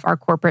out of our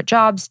corporate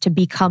jobs to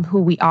become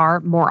who we are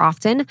more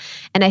often.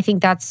 And I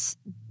think that's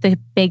the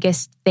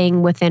biggest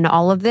thing within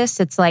all of this.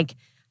 It's like,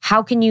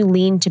 how can you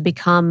lean to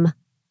become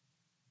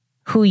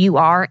who you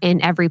are in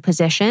every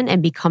position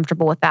and be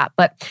comfortable with that?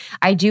 But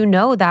I do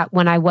know that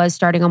when I was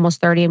starting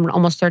Almost 30 and when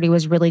Almost 30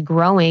 was really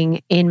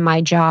growing in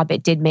my job,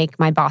 it did make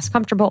my boss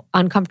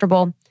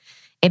uncomfortable.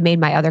 It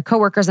made my other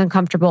coworkers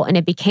uncomfortable. And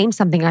it became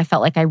something I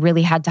felt like I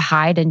really had to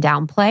hide and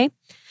downplay,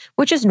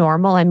 which is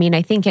normal. I mean,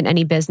 I think in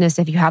any business,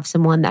 if you have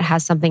someone that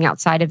has something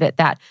outside of it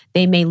that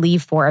they may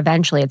leave for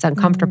eventually, it's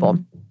uncomfortable.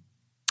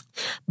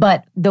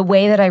 But the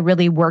way that I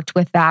really worked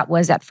with that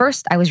was at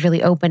first, I was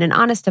really open and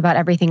honest about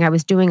everything I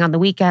was doing on the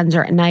weekends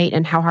or at night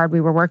and how hard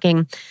we were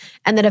working.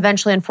 And then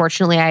eventually,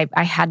 unfortunately,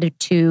 I had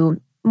to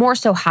more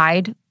so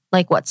hide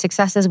like what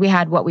successes we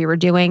had, what we were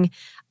doing,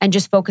 and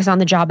just focus on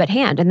the job at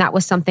hand. And that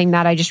was something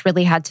that I just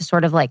really had to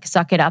sort of like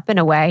suck it up in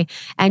a way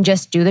and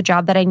just do the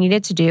job that I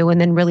needed to do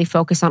and then really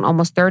focus on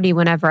Almost 30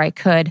 whenever I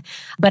could.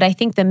 But I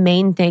think the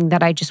main thing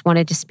that I just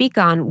wanted to speak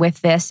on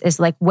with this is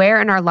like,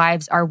 where in our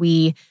lives are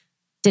we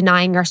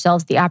denying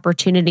ourselves the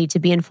opportunity to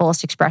be in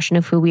fullest expression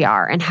of who we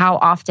are? And how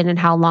often and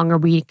how long are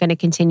we going to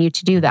continue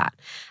to do that?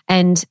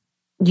 And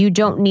you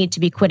don't need to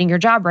be quitting your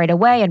job right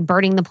away and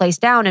burning the place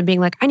down and being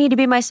like, I need to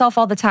be myself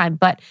all the time.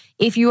 But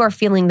if you are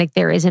feeling like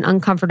there is an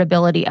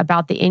uncomfortability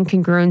about the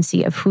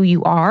incongruency of who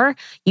you are,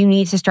 you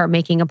need to start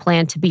making a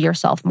plan to be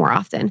yourself more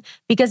often,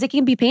 because it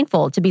can be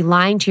painful to be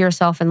lying to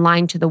yourself and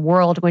lying to the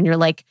world when you're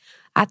like,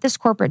 at this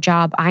corporate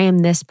job, I am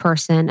this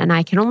person and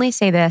I can only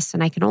say this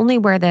and I can only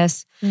wear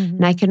this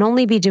and I can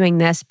only be doing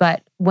this.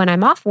 But when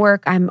I'm off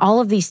work, I'm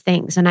all of these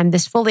things and I'm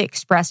this fully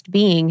expressed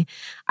being.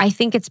 I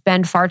think it's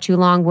been far too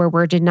long where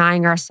we're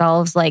denying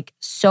ourselves like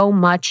so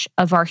much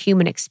of our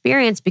human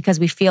experience because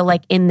we feel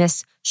like in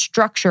this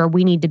structure,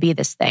 we need to be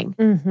this thing.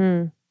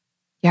 Mm-hmm.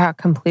 Yeah,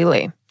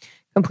 completely.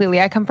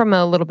 I come from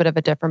a little bit of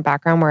a different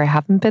background where I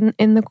haven't been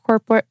in the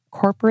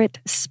corporate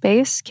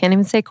space. Can't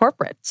even say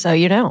corporate. So,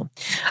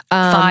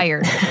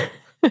 Fired.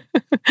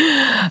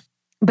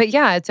 But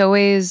yeah, it's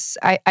always,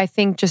 I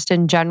think just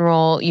in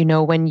general,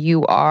 when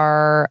you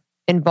are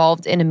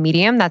involved in a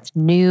medium that's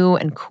new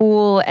and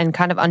cool and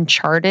kind of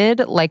uncharted,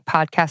 like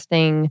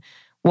podcasting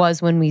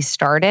was when we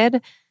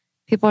started,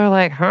 people are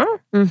like, huh?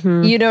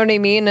 Mm-hmm. You know what I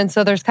mean? And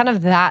so there's kind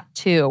of that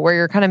too, where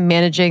you're kind of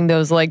managing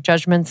those like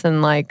judgments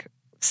and like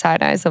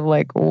side eyes of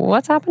like,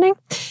 what's happening?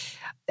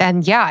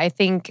 And yeah, I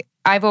think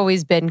I've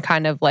always been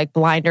kind of like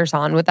blinders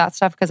on with that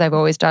stuff because I've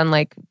always done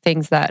like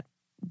things that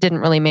didn't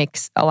really make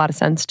a lot of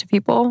sense to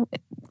people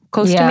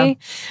close to me.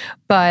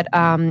 But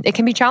it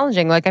can be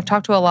challenging. Like I've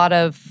talked to a lot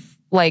of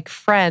like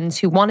friends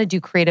who want to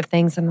do creative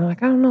things and they're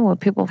like, I don't know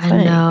what people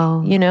think.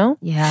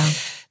 Yeah.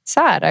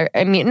 Sad.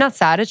 I mean, not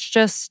sad. It's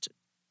just,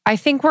 I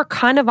think we're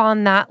kind of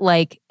on that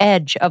like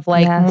edge of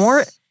like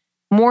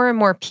more and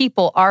more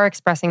people are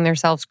expressing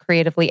themselves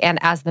creatively and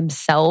as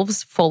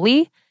themselves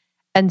fully.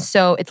 And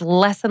so it's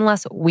less and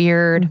less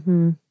weird,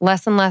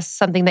 less and less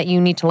something that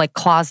you need to like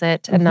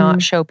closet and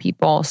not show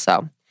people.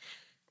 So,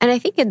 and I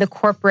think in the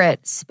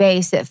corporate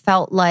space, it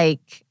felt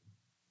like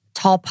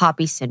tall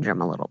poppy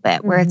syndrome a little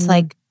bit, where it's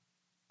like,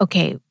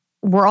 okay,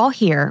 we're all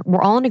here.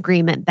 We're all in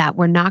agreement that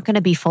we're not going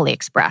to be fully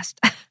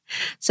expressed.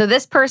 So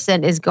this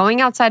person is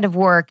going outside of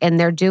work and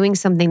they're doing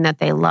something that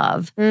they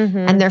love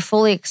and they're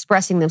fully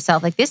expressing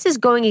themselves. Like this is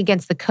going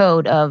against the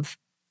code of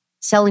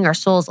selling our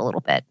souls a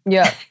little bit.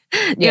 Yeah.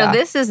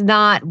 This is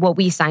not what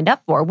we signed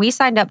up for. We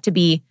signed up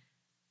to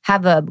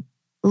have a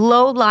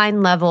low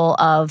line level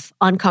of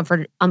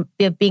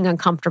being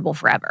uncomfortable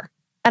forever.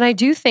 And I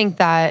do think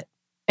that,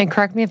 and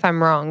correct me if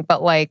I'm wrong,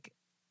 but like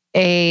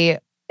in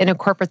a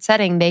corporate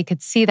setting, they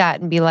could see that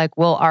and be like,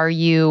 well, are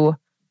you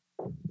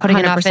putting 100%.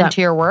 Enough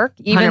into your work?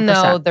 Even 100%.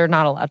 Though they're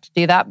not allowed to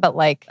do that, but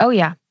like... Oh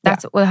yeah,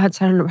 that's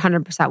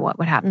 100% what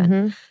would happen.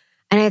 And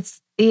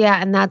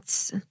and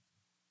that's,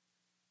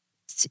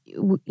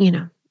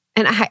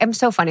 and I'm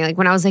so funny. Like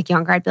when I was like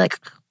younger, I'd be like,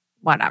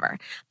 whatever.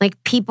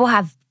 Like people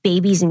have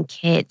babies and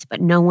kids, but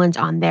no one's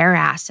on their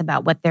ass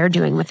about what they're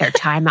doing with their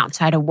time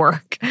outside of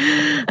work.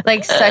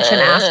 Like such an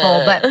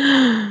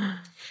asshole.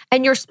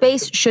 And your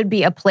space should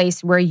be a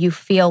place where you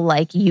feel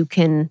like you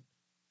can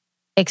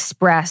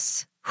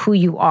express who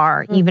you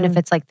are, even if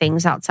it's like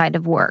things outside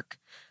of work.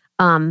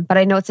 But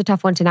I know it's a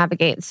tough one to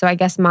navigate. So I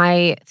guess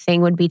my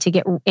thing would be to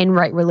get in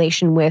right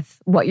relation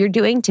with what you're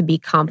doing, to be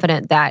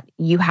confident that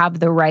you have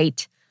the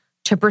right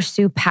to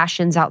pursue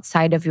passions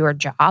outside of your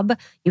job.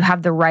 You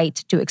have the right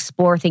to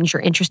explore things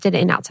you're interested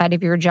in outside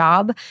of your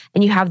job.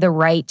 And you have the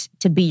right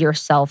to be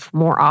yourself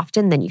more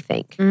often than you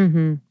think.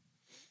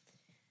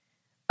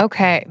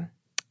 Okay.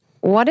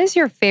 What is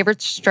your favorite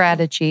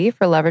strategy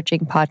for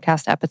leveraging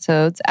podcast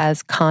episodes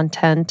as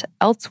content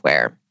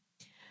elsewhere?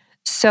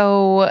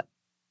 So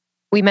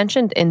we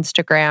mentioned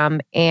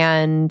Instagram,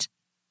 and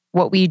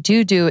what we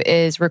do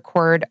is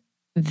record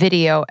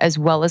video as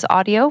well as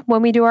audio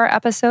when we do our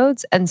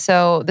episodes. And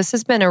so this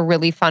has been a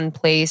really fun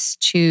place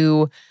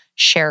to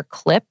share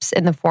clips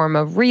in the form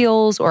of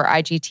Reels or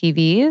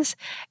IGTVs.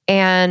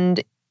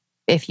 And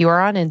if you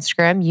are on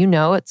Instagram,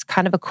 it's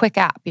kind of a quick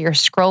app. You're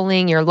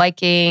scrolling, you're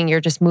liking, you're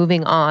just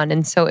moving on.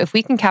 And so if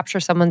we can capture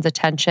someone's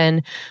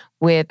attention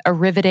with a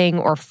riveting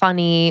or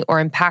funny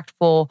or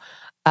impactful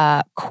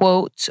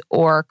quote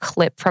or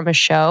clip from a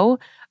show,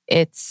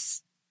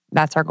 that's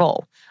our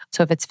goal.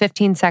 So if it's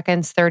 15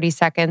 seconds, 30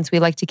 seconds, we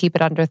like to keep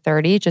it under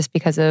 30 just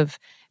because of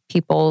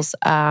people's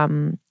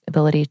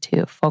ability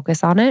to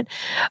focus on it.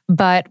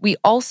 But we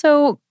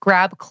also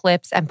grab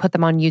clips and put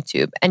them on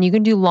YouTube. And you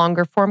can do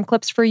longer form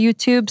clips for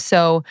YouTube.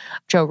 So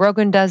Joe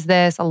Rogan does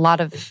this. A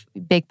lot of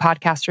big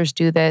podcasters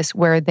do this,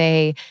 where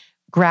they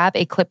grab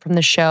a clip from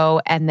the show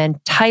and then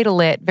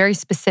title it very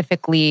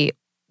specifically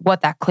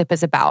what that clip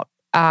is about.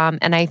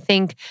 And I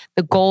think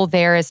the goal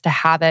there is to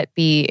have it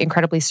be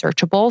incredibly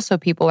searchable. So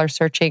people are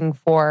searching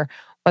for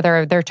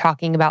whether they're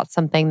talking about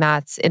something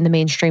that's in the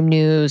mainstream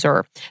news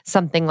or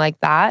something like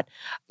that.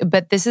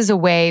 But this is a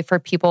way for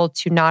people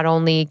to not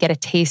only get a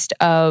taste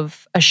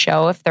of a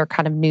show if they're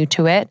kind of new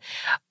to it,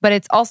 but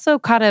it's also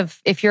kind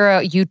of, if you're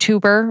a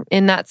YouTuber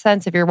in that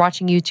sense, if you're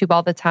watching YouTube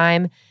all the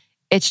time,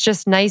 it's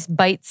just nice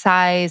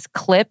bite-sized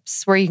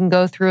clips where you can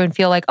go through and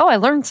feel like, oh, I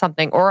learned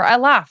something, or I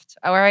laughed,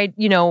 or I,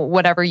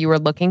 whatever you were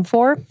looking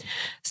for.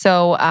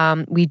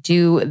 So we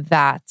do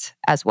that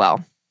as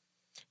well.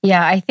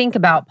 Yeah, I think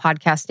about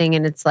podcasting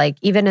and it's like,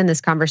 even in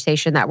this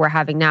conversation that we're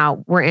having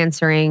now, we're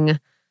answering,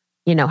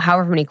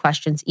 however many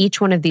questions.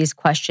 Each one of these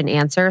question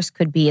answers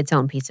could be its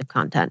own piece of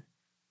content.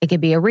 It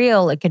could be a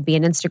reel, it could be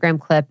an Instagram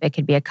clip, it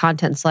could be a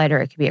content slider,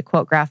 it could be a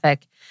quote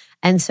graphic.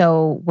 And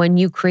so when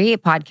you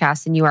create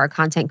podcasts and you are a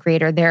content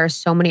creator, there are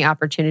so many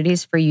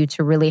opportunities for you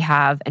to really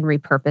have and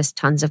repurpose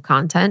tons of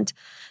content,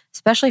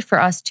 especially for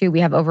us too.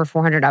 We have over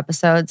 400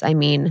 episodes. I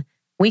mean,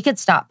 we could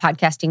stop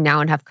podcasting now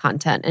and have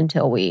content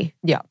until we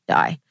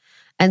die.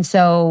 And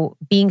so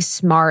being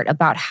smart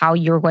about how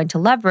you're going to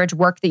leverage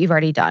work that you've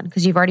already done,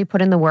 because you've already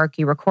put in the work,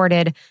 you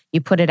recorded,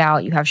 you put it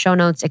out, you have show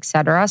notes,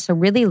 etc. So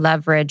really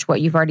leverage what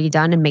you've already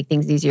done and make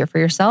things easier for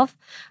yourself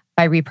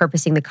by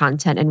repurposing the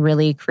content in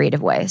really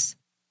creative ways.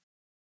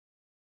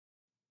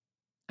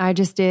 I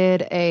just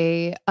did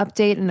a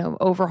update and an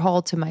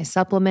overhaul to my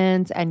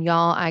supplements. And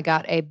y'all, I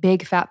got a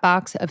big fat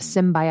box of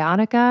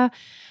Symbiotica.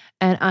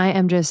 And I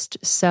am just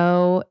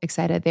so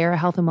excited. They're a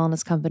health and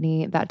wellness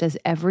company that does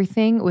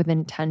everything with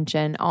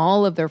intention.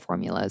 All of their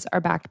formulas are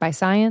backed by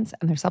science,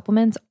 and their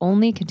supplements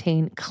only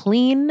contain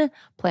clean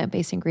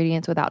plant-based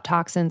ingredients without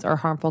toxins or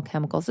harmful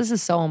chemicals. This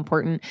is so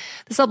important.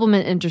 The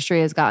supplement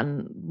industry has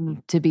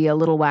gotten to be a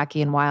little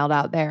wacky and wild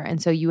out there.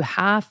 And so you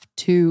have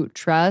to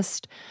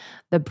trust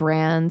the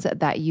brands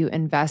that you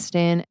invest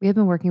in. We have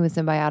been working with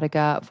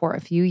Symbiotica for a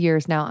few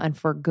years now, and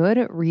for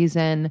good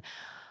reason.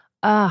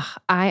 I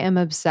am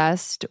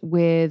obsessed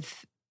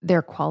with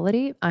their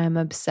quality. I am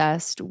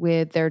obsessed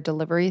with their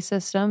delivery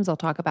systems. I'll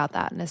talk about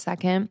that in a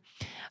second.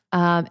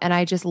 And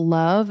I just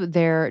love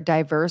their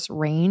diverse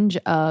range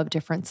of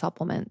different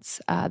supplements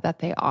that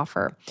they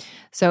offer.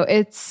 So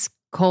it's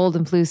cold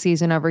and flu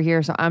season over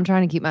here. So I'm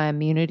trying to keep my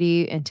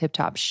immunity in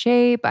tip-top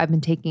shape. I've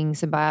been taking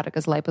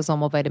Symbiotica's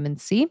liposomal vitamin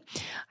C.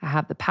 I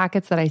have the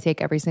packets that I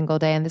take every single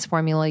day, and this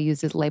formula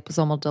uses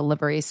liposomal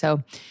delivery.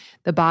 So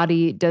the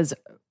body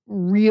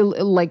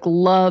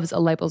loves a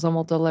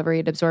liposomal delivery.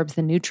 It absorbs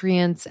the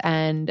nutrients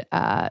and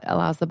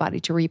allows the body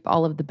to reap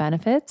all of the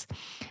benefits.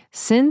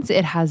 Since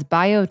it has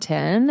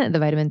biotin, the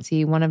vitamin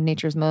C, one of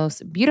nature's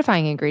most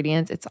beautifying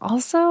ingredients, it's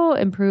also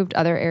improved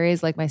other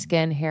areas like my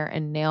skin, hair,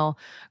 and nail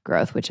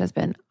growth, which has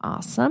been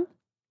awesome.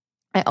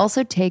 I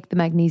also take the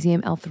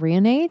magnesium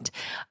L-threonate.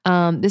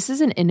 This is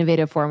an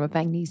innovative form of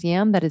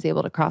magnesium that is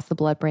able to cross the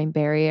blood-brain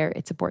barrier.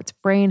 It supports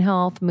brain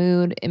health,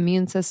 mood,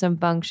 immune system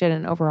function,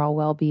 and overall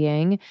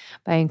well-being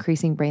by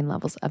increasing brain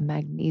levels of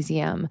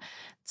magnesium.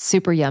 It's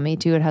super yummy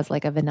too. It has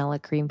like a vanilla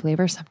cream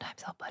flavor.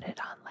 Sometimes I'll put it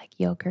on like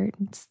yogurt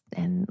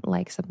and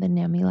like something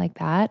yummy like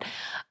that.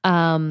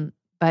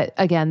 But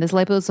again, this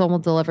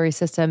liposomal delivery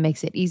system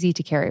makes it easy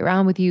to carry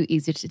around with you,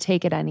 easy to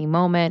take at any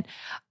moment.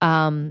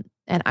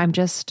 And I'm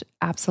just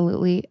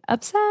absolutely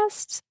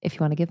obsessed. If you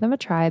want to give them a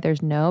try,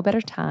 there's no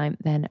better time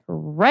than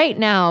right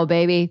now,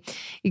 baby.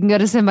 You can go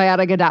to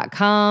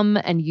Symbiotica.com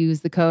and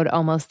use the code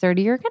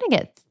almost30. You're going to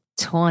get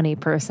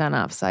 20%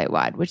 off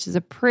site-wide, which is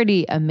a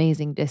pretty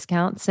amazing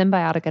discount.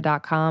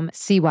 Symbiotica.com,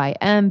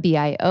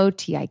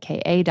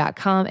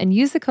 Symbiotika.com, and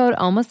use the code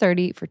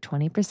almost30 for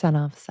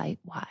 20% off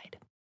site-wide.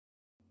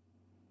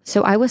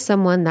 So I was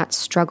someone that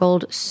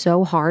struggled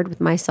so hard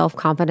with my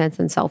self-confidence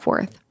and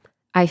self-worth.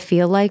 I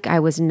feel like I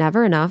was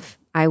never enough.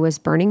 I was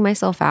burning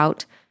myself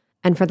out.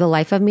 And for the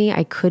life of me,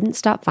 I couldn't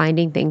stop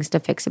finding things to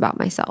fix about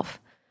myself.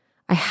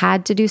 I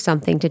had to do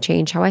something to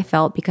change how I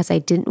felt because I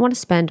didn't want to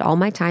spend all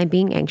my time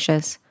being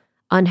anxious,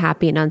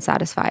 unhappy, and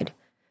unsatisfied.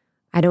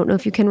 I don't know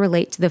if you can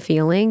relate to the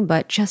feeling,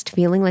 but just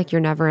feeling like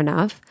you're never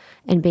enough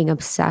and being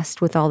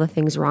obsessed with all the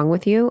things wrong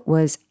with you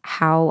was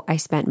how I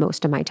spent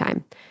most of my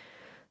time.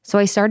 So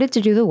I started to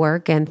do the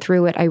work, and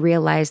through it, I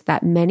realized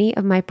that many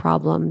of my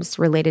problems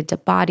related to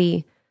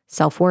body,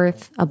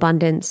 self-worth,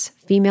 abundance,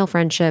 female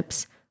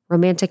friendships,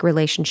 romantic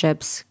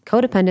relationships,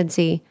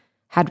 codependency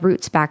had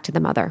roots back to the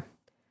mother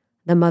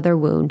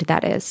wound,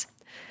 that is.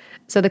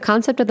 So the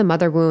concept of the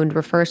mother wound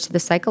refers to the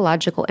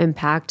psychological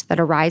impact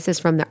that arises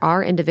from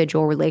our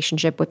individual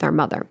relationship with our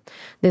mother.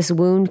 This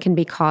wound can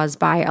be caused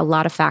by a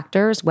lot of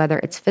factors, whether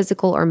it's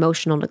physical or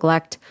emotional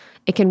neglect.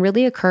 It can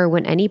really occur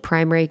when any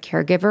primary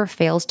caregiver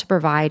fails to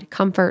provide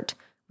comfort,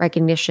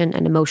 recognition,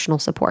 and emotional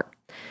support.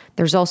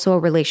 There's also a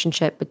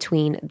relationship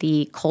between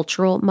the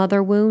cultural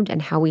mother wound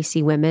and how we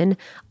see women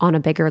on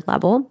a bigger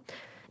level.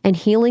 And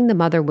healing the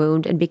mother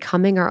wound and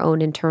becoming our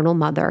own internal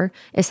mother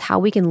is how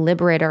we can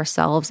liberate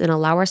ourselves and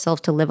allow ourselves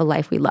to live a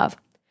life we love.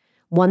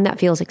 One that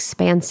feels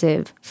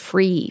expansive,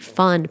 free,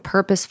 fun,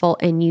 purposeful,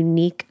 and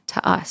unique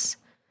to us.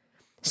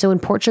 So in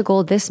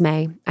Portugal this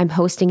May, I'm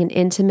hosting an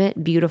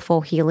intimate,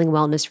 beautiful healing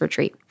wellness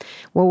retreat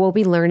where we'll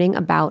be learning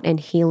about and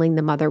healing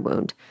the mother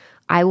wound.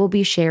 I will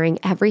be sharing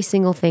every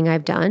single thing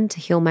I've done to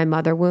heal my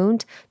mother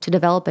wound, to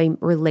develop a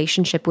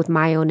relationship with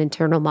my own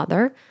internal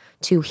mother,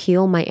 to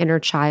heal my inner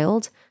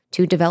child,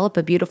 to develop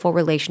a beautiful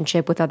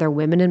relationship with other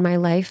women in my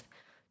life,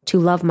 to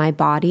love my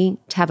body,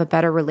 to have a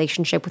better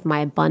relationship with my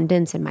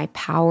abundance and my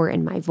power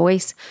and my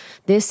voice.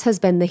 This has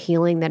been the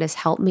healing that has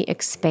helped me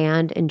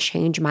expand and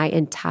change my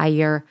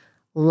entire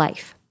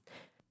life.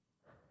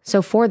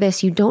 So for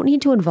this, you don't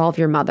need to involve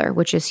your mother,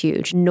 which is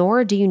huge,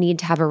 nor do you need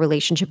to have a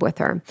relationship with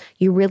her.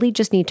 You really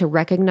just need to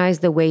recognize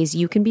the ways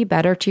you can be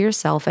better to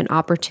yourself and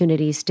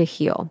opportunities to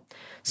heal.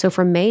 So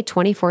from May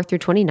 24th through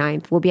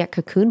 29th, we'll be at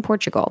Cocoon,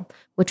 Portugal,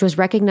 which was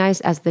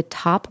recognized as the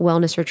top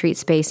wellness retreat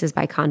spaces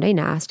by Condé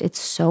Nast. It's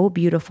so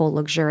beautiful,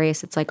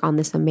 luxurious. It's like on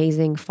this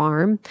amazing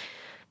farm.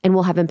 And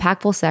we'll have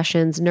impactful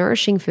sessions,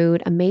 nourishing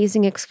food,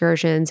 amazing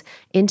excursions,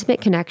 intimate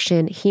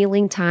connection,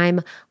 healing time,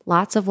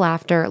 lots of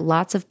laughter,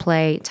 lots of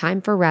play, time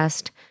for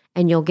rest,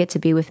 and you'll get to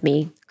be with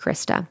me,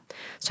 Krista.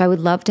 So I would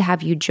love to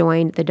have you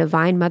join the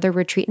Divine Mother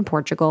Retreat in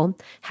Portugal,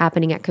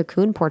 happening at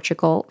Cocoon,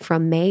 Portugal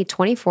from May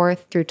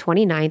 24th through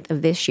 29th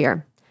of this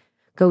year.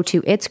 Go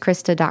to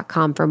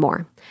itskrista.com for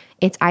more.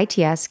 It's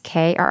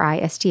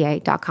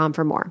itskrista.com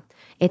for more.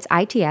 It's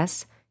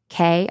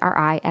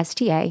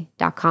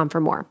itskrista.com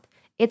for more.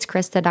 It's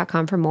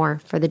Krista.com for more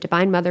for the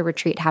Divine Mother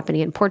Retreat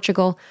happening in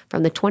Portugal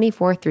from the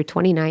 24th through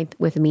 29th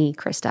with me,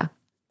 Krista.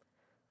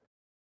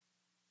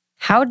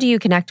 How do you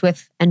connect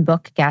with and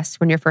book guests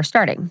when you're first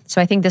starting? So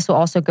I think this will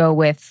also go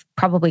with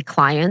probably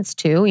clients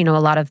too. You know, a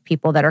lot of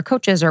people that are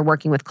coaches are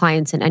working with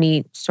clients in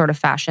any sort of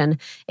fashion.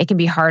 It can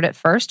be hard at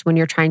first when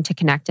you're trying to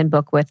connect and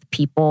book with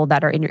people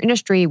that are in your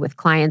industry, with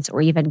clients,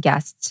 or even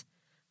guests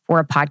for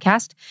a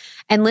podcast.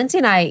 And Lindsay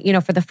and I, you know,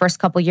 for the first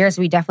couple of years,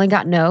 we definitely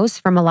got no's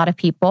from a lot of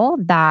people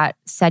that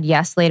said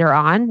yes later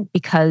on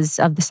because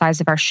of the size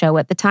of our show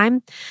at the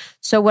time.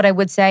 So what I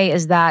would say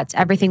is that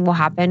everything will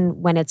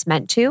happen when it's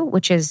meant to,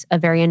 which is a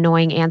very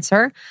annoying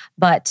answer,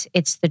 but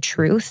it's the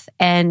truth.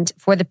 And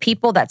for the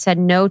people that said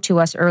no to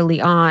us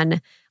early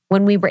on,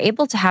 when we were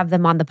able to have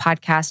them on the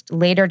podcast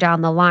later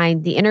down the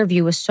line, the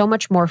interview was so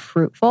much more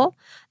fruitful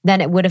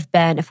than it would have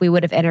been if we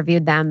would have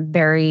interviewed them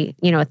very,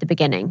 at the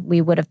beginning.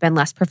 We would have been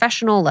less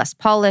professional, less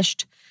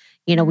polished.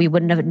 We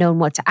wouldn't have known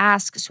what to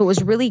ask. So it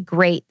was really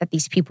great that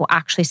these people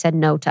actually said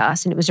no to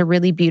us. And it was a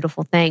really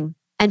beautiful thing.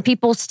 And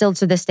people still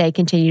to this day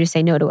continue to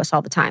say no to us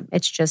all the time.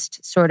 It's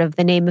just sort of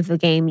the name of the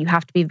game. You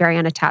have to be very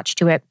unattached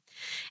to it.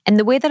 And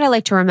the way that I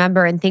like to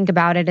remember and think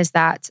about it is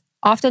that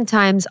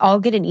oftentimes I'll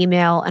get an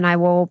email and I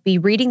will be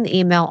reading the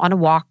email on a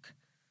walk.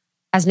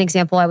 As an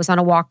example, I was on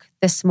a walk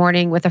this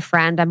morning with a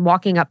friend. I'm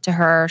walking up to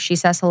her. She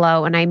says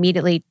hello, and I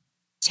immediately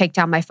take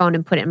down my phone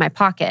and put it in my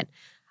pocket.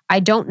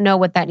 I don't know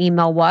what that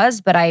email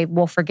was, but I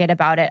will forget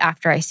about it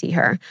after I see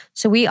her.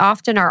 So we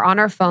often are on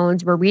our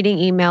phones. We're reading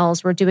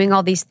emails. We're doing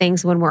all these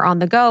things when we're on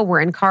the go.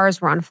 We're in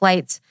cars. We're on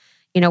flights.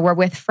 We're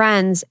with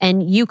friends,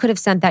 and you could have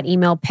sent that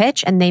email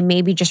pitch and they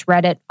maybe just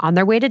read it on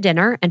their way to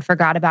dinner and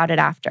forgot about it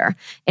after.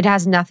 It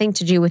has nothing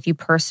to do with you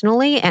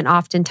personally. And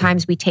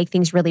oftentimes we take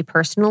things really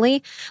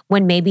personally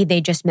when maybe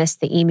they just missed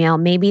the email.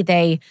 Maybe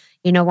they,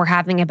 were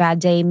having a bad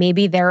day.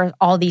 Maybe there are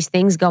all these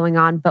things going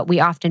on, but we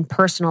often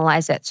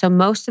personalize it. So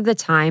most of the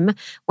time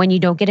when you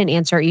don't get an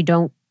answer,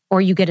 or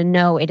you get a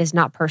no, it is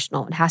not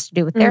personal. It has to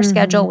do with their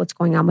schedule, what's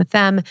going on with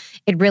them.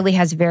 It really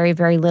has very,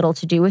 very little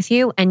to do with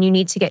you. And you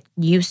need to get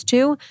used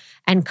to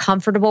and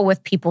comfortable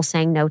with people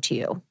saying no to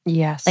you.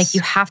 Yes. Like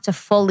you have to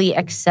fully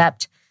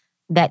accept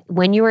that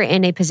when you are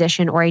in a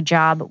position or a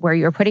job where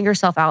you're putting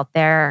yourself out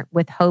there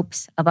with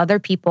hopes of other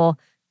people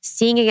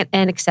seeing it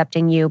and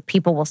accepting you,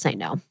 people will say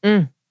no.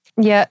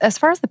 Yeah. As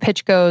far as the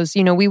pitch goes,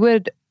 we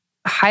would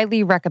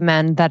highly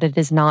recommend that it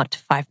is not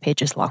 5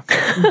 pages long.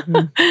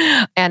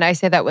 And I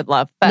say that with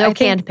love. But no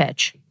canned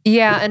pitch.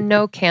 Yeah, and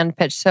no canned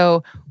pitch.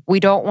 So we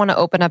don't want to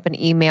open up an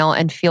email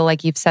and feel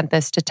like you've sent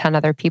this to 10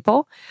 other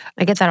people.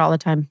 I get that all the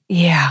time.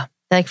 Yeah.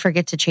 They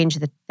forget to change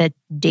the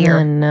dear.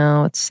 I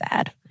know, it's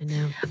sad. I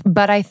know.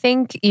 But I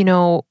think,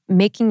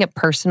 making it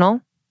personal,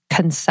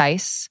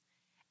 concise,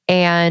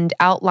 and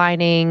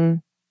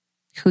outlining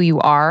who you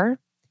are,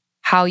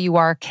 how you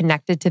are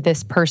connected to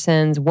this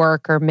person's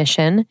work or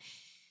mission,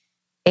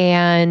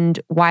 and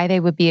why they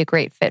would be a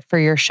great fit for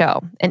your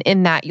show. And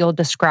in that, you'll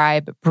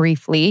describe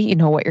briefly,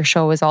 what your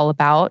show is all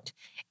about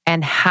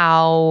and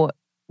how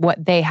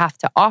what they have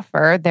to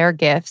offer, their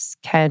gifts,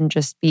 can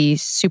just be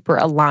super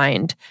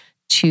aligned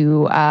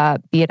to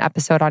be an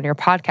episode on your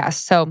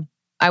podcast. So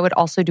I would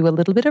also do a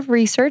little bit of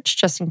research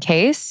just in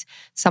case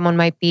someone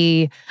might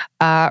be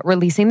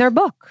releasing their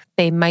book.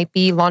 They might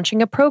be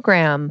launching a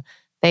program.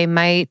 They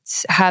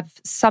might have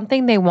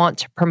something they want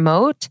to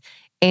promote,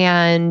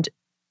 and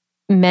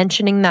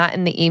mentioning that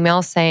in the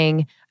email,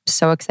 saying, I'm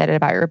so excited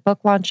about your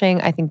book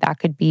launching. I think that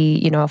could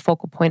be, a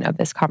focal point of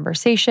this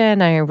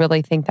conversation. I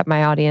really think that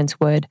my audience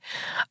would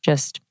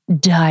just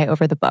die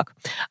over the book.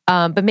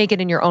 But make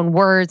it in your own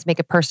words, make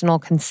it personal,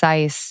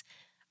 concise,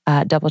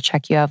 double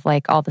check you have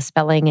like all the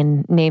spelling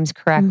and names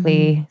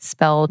correctly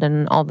spelled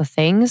and all the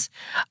things.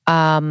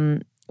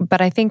 But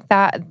I think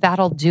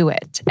that'll do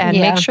it. And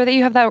make sure that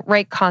you have that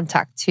right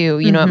contact too.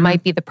 It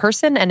might be the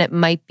person and it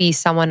might be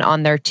someone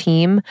on their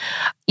team.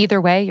 Either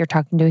way, you're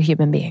talking to a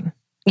human being.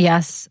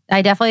 Yes.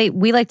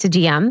 We like to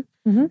DM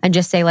and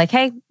just say like,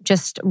 hey,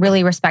 just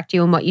really respect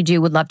you and what you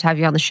do. Would love to have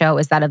you on the show.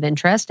 Is that of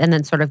interest? And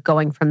then sort of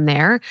going from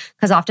there.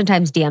 Because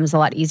oftentimes DM is a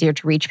lot easier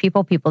to reach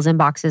people. People's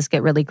inboxes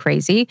get really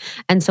crazy.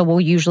 And so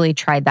we'll usually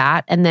try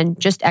that. And then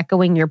just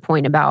echoing your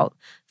point about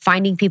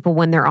finding people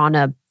when they're on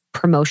a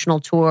promotional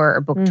tour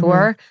or book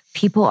tour,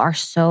 people are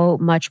so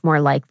much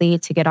more likely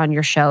to get on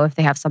your show if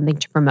they have something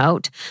to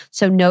promote.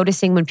 So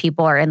noticing when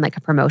people are in like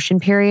a promotion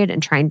period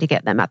and trying to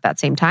get them at that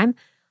same time,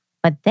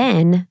 but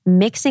then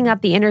mixing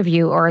up the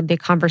interview or the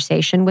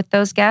conversation with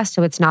those guests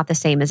so it's not the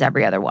same as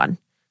every other one.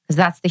 Because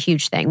that's the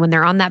huge thing. When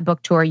they're on that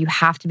book tour, you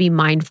have to be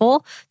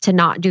mindful to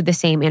not do the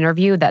same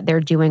interview that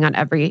they're doing on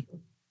every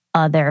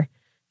other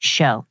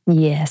show.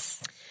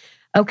 Yes.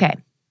 Okay.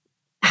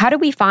 How do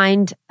we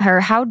find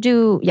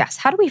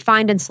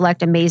and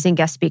select amazing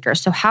guest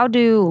speakers? So how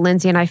do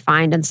Lindsay and I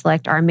find and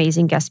select our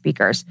amazing guest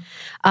speakers?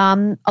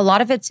 A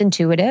lot of it's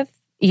intuitive.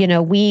 You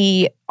know,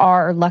 we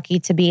are lucky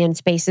to be in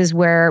spaces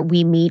where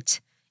we meet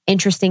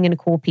interesting and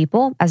cool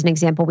people. As an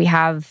example, we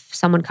have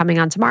someone coming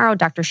on tomorrow,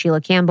 Dr.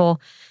 Sheila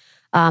Campbell,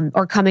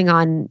 or coming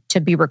on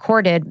to be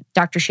recorded,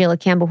 Dr. Sheila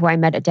Campbell, who I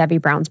met at Debbie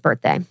Brown's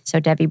birthday. So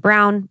Debbie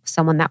Brown,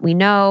 someone that we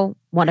know,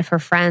 one of her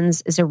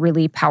friends is a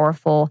really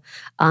powerful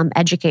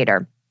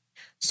educator.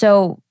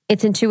 So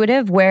it's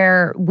intuitive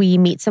where we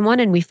meet someone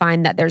and we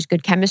find that there's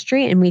good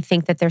chemistry and we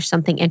think that there's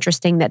something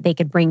interesting that they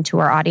could bring to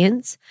our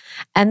audience.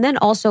 And then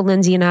also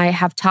Lindsay and I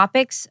have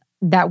topics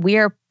that we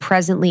are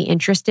presently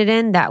interested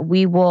in that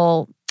we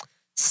will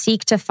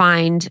seek to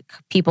find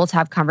people to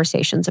have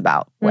conversations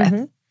about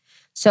with.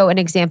 So an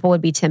example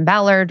would be Tim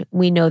Ballard.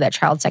 We know that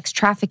child sex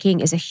trafficking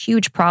is a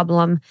huge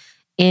problem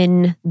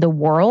in the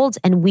world,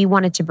 and we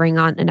wanted to bring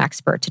on an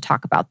expert to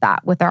talk about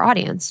that with our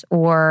audience.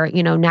 Or,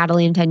 you know,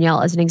 Natalie and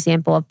Danielle as an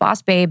example of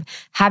Boss Babe,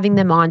 having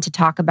them on to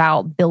talk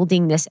about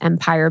building this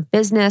empire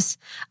business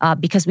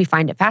because we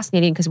find it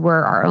fascinating because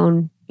we're our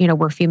own, you know,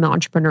 we're female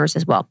entrepreneurs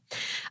as well.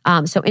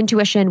 So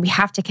intuition, we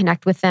have to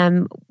connect with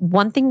them.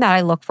 One thing that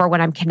I look for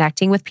when I'm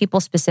connecting with people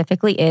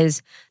specifically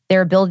is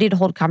their ability to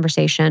hold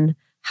conversation,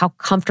 how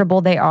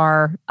comfortable they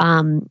are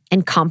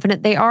and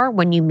confident they are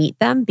when you meet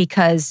them,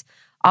 because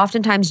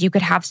oftentimes you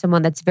could have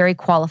someone that's very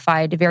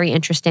qualified, very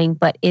interesting,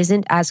 but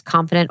isn't as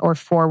confident or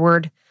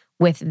forward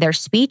with their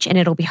speech, and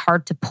it'll be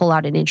hard to pull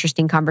out an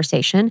interesting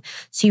conversation.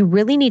 So you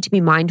really need to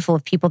be mindful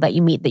of people that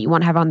you meet that you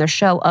want to have on their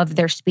show, of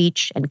their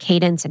speech and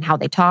cadence and how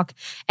they talk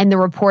and the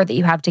rapport that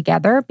you have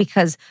together,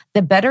 because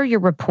the better your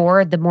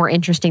rapport, the more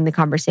interesting the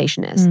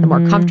conversation is. The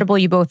more comfortable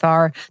you both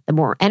are, the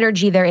more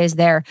energy there is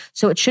there.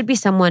 So it should be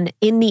someone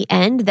in the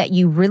end that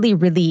you really,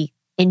 really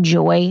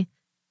enjoy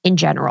in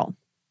general.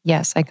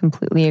 Yes, I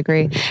completely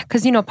agree.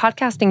 Because, you know,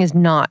 podcasting is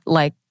not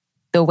like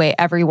the way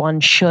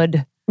everyone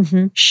should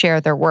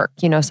share their work.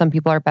 You know, some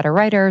people are better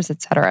writers,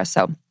 etc.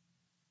 So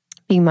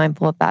being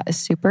mindful of that is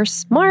super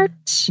smart.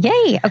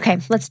 Yay. Okay,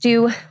 let's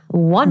do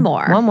one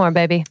more. One more,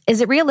 baby. Is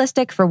it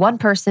realistic for one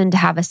person to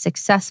have a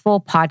successful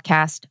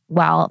podcast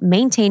while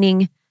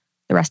maintaining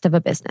the rest of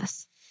a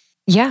business?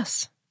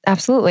 Yes,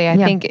 absolutely.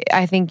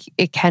 I think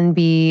it can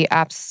be,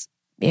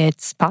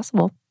 it's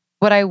possible.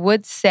 What I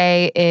would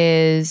say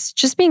is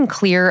just being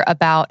clear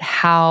about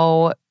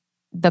how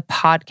the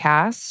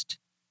podcast,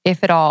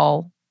 if at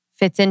all,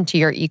 fits into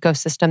your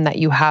ecosystem that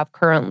you have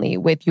currently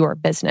with your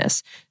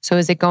business. So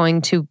is it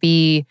going to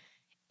be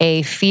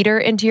a feeder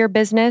into your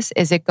business?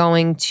 Is it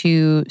going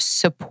to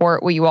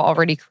support what you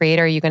already create?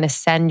 Are you going to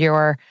send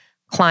your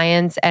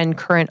clients and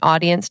current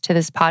audience to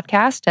this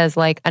podcast as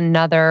like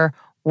another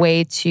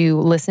way to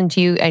listen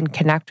to you and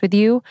connect with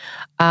you?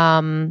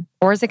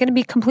 Or is it going to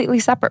be completely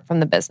separate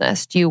from the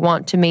business? Do you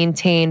want to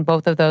maintain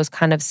both of those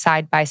kind of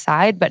side by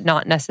side, but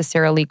not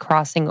necessarily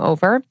crossing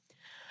over?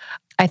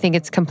 I think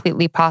it's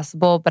completely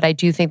possible, but I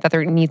do think that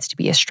there needs to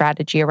be a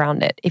strategy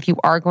around it. If you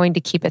are going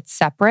to keep it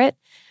separate,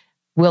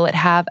 will it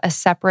have a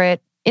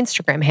separate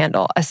Instagram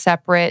handle, a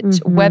separate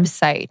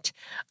website?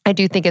 I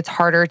do think it's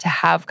harder to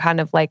have kind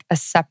of like a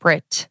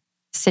separate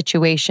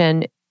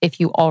situation if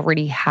you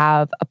already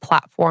have a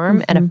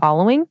platform and a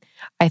following.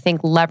 I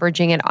think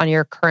leveraging it on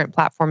your current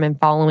platform and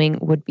following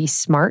would be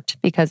smart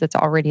because it's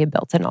already a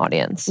built-in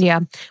audience. Yeah.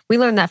 We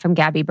learned that from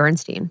Gabby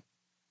Bernstein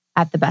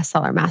at the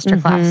Bestseller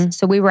Masterclass.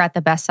 So we were at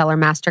the Bestseller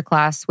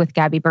Masterclass with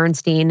Gabby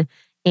Bernstein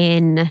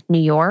in New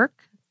York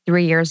 2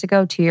 years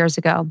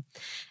ago.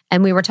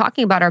 And we were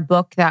talking about our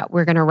book that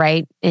we're going to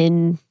write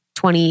in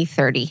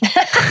 2030.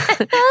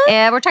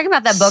 And we're talking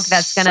about that book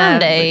that's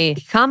going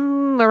to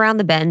come around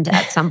the bend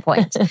at some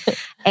point.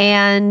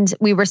 And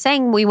we were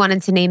saying we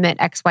wanted to name it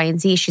X, Y,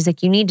 and Z. She's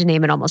like, you need to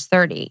name it Almost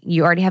 30.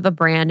 You already have a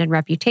brand and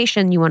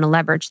reputation. You want to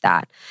leverage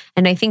that.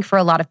 And I think for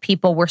a lot of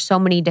people, we're so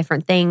many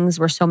different things.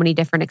 We're so many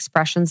different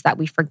expressions that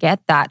we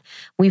forget that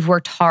we've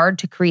worked hard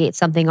to create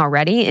something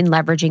already. And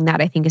leveraging that,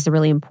 I think, is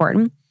really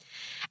important.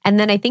 And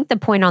then I think the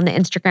point on the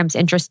Instagram is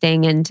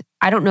interesting. And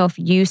I don't know if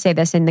you say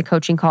this in the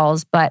coaching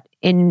calls, but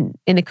in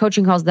the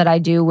coaching calls that I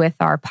do with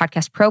our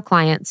Podcast Pro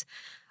clients,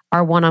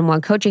 our one-on-one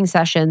coaching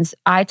sessions,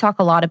 I talk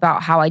a lot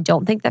about how I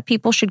don't think that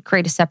people should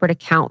create a separate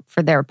account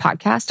for their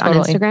podcast on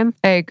Instagram.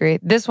 I agree.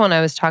 This one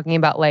I was talking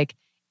about, like,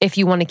 if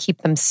you want to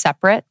keep them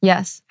separate,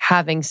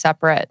 having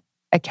separate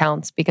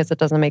accounts, because it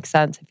doesn't make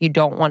sense if you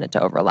don't want it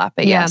to overlap.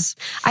 But yes,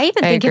 I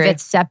even think if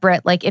it's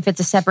separate, like if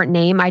it's a separate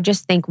name, I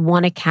just think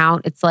one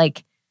account, it's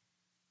like,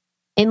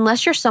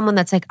 unless you're someone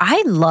that's like,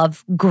 I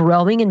love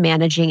growing and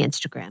managing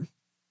Instagram.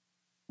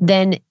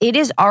 then it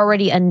is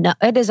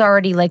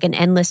already like an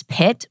endless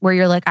pit where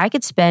you're like, I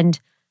could spend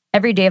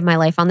every day of my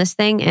life on this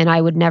thing and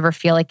I would never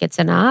feel like it's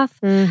enough.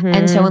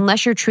 And so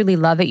unless you truly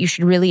love it, you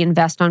should really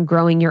invest on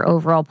growing your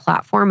overall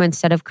platform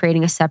instead of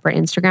creating a separate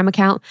Instagram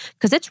account,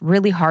 because it's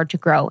really hard to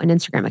grow an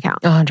Instagram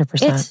account.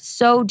 100%. It's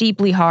so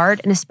deeply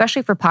hard. And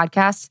especially for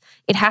podcasts,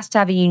 it has to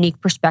have a unique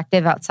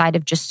perspective outside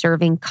of just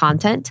serving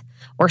content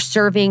or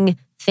serving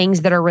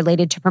things that are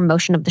related to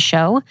promotion of the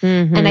show.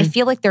 And I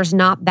feel like there's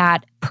not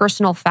that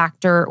personal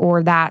factor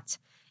or that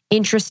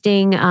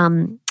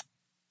interesting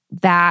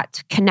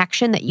that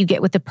connection that you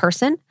get with the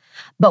person.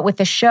 But with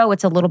the show,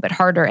 it's a little bit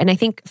harder. And I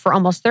think for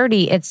Almost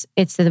 30, it's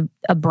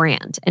a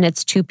brand and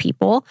it's two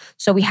people.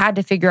 So we had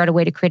to figure out a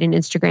way to create an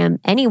Instagram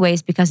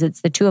anyways, because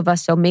it's the two of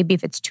us. So maybe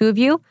if it's two of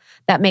you,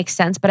 that makes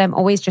sense. But I'm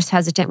always just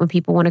hesitant when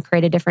people want to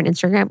create a different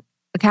Instagram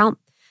account,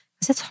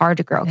 because it's hard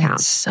to grow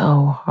accounts. It's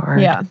so hard.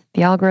 Yeah.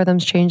 The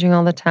algorithm's changing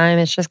all the time.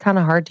 It's just kind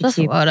of hard to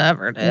keep.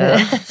 Whatever, dude.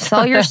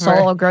 Sell your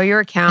soul, grow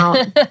your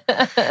account.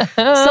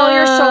 Sell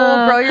your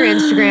soul, grow your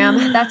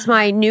Instagram. That's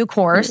my new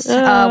course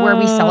where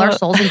we sell our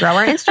souls and grow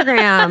our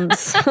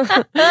Instagrams.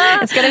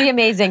 It's going to be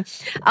amazing.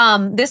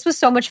 This was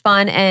so much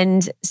fun.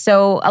 And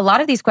so a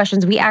lot of these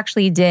questions we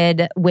actually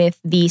did with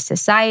the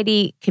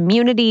society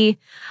community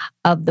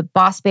of the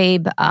Boss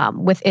Babe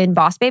within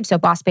Boss Babe. So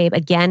Boss Babe,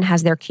 again,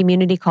 has their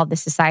community called the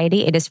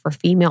Society. It is for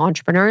female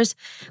entrepreneurs,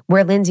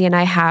 where Lindsay and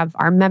I have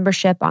our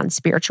membership on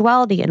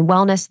spirituality and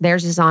wellness.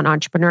 Theirs is on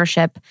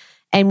entrepreneurship.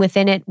 And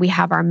within it, we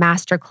have our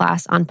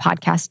masterclass on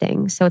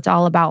podcasting. So it's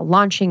all about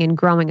launching and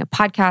growing a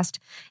podcast.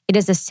 It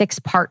is a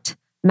 6-part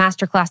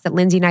masterclass that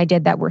Lindsay and I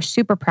did that we're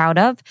super proud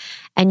of.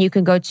 And you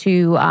can go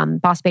to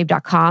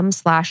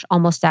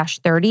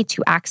bossbabe.com/almost-30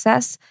 to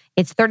access.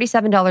 It's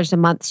 $37 a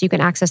month. So you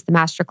can access the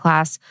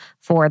masterclass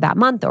for that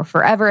month or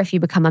forever if you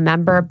become a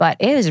member. But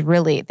it is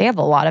really, they have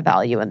a lot of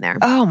value in there.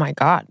 Oh my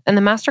God. And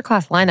the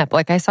masterclass lineup,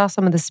 like I saw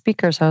some of the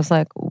speakers, I was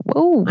like,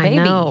 whoa, baby.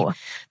 I know.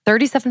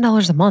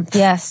 $37 a month.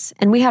 Yes.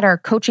 And we had our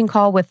coaching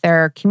call with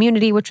their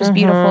community, which was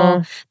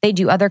beautiful. They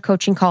do other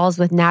coaching calls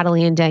with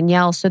Natalie and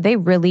Danielle. So they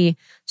really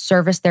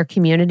service their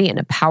community in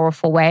a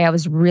powerful way. I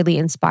was really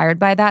inspired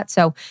by that.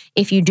 So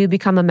if you do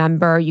become a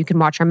member, you can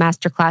watch our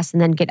masterclass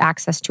and then get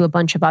access to a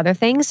bunch of other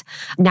things.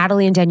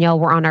 Natalie and Danielle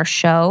were on our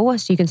show.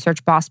 So you can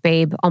search Boss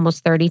Babe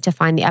Almost 30 to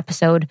find the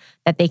episode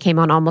that they came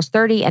on Almost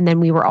 30. And then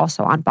we were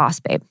also on Boss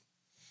Babe.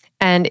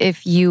 And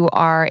if you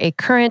are a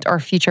current or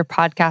future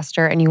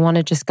podcaster and you want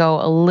to just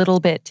go a little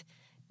bit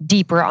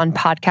deeper on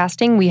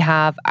podcasting, we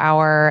have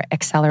our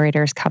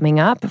accelerators coming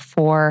up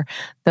for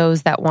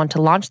those that want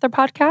to launch their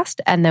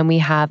podcast. And then we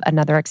have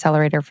another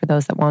accelerator for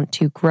those that want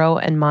to grow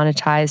and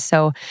monetize.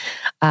 So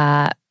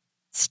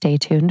stay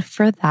tuned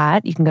for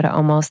that. You can go to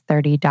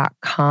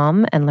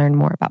almost30.com and learn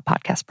more about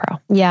Podcast Pro.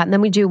 Yeah. And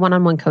then we do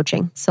one-on-one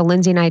coaching. So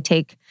Lindsay and I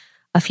take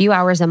a few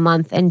hours a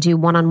month and do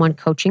one-on-one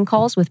coaching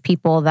calls with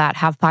people that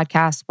have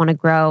podcasts, want to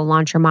grow,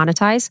 launch, or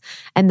monetize.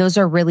 And those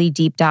are really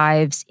deep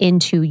dives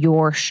into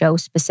your show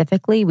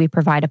specifically. We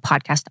provide a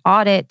podcast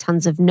audit,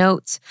 tons of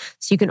notes.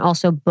 So you can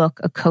also book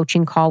a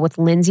coaching call with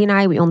Lindsay and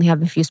I. We only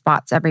have a few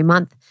spots every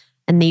month,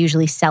 and they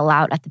usually sell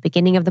out at the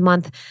beginning of the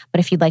month. But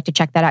if you'd like to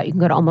check that out, you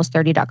can go to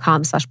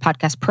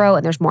almost30.com/podcast pro,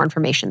 and there's more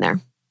information there.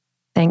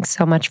 Thanks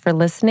so much for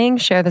listening.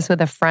 Share this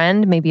with a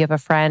friend. Maybe you have a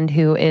friend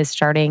who is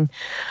starting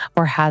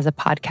or has a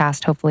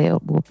podcast. Hopefully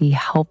it will be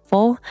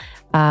helpful.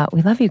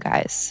 We love you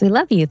guys. We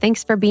love you.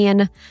 Thanks for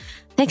being a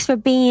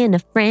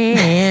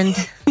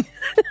friend.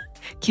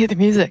 Cue the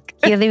music.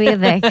 Cue the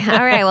music.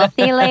 All right. We'll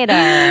see you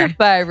later.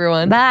 Bye,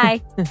 everyone.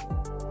 Bye.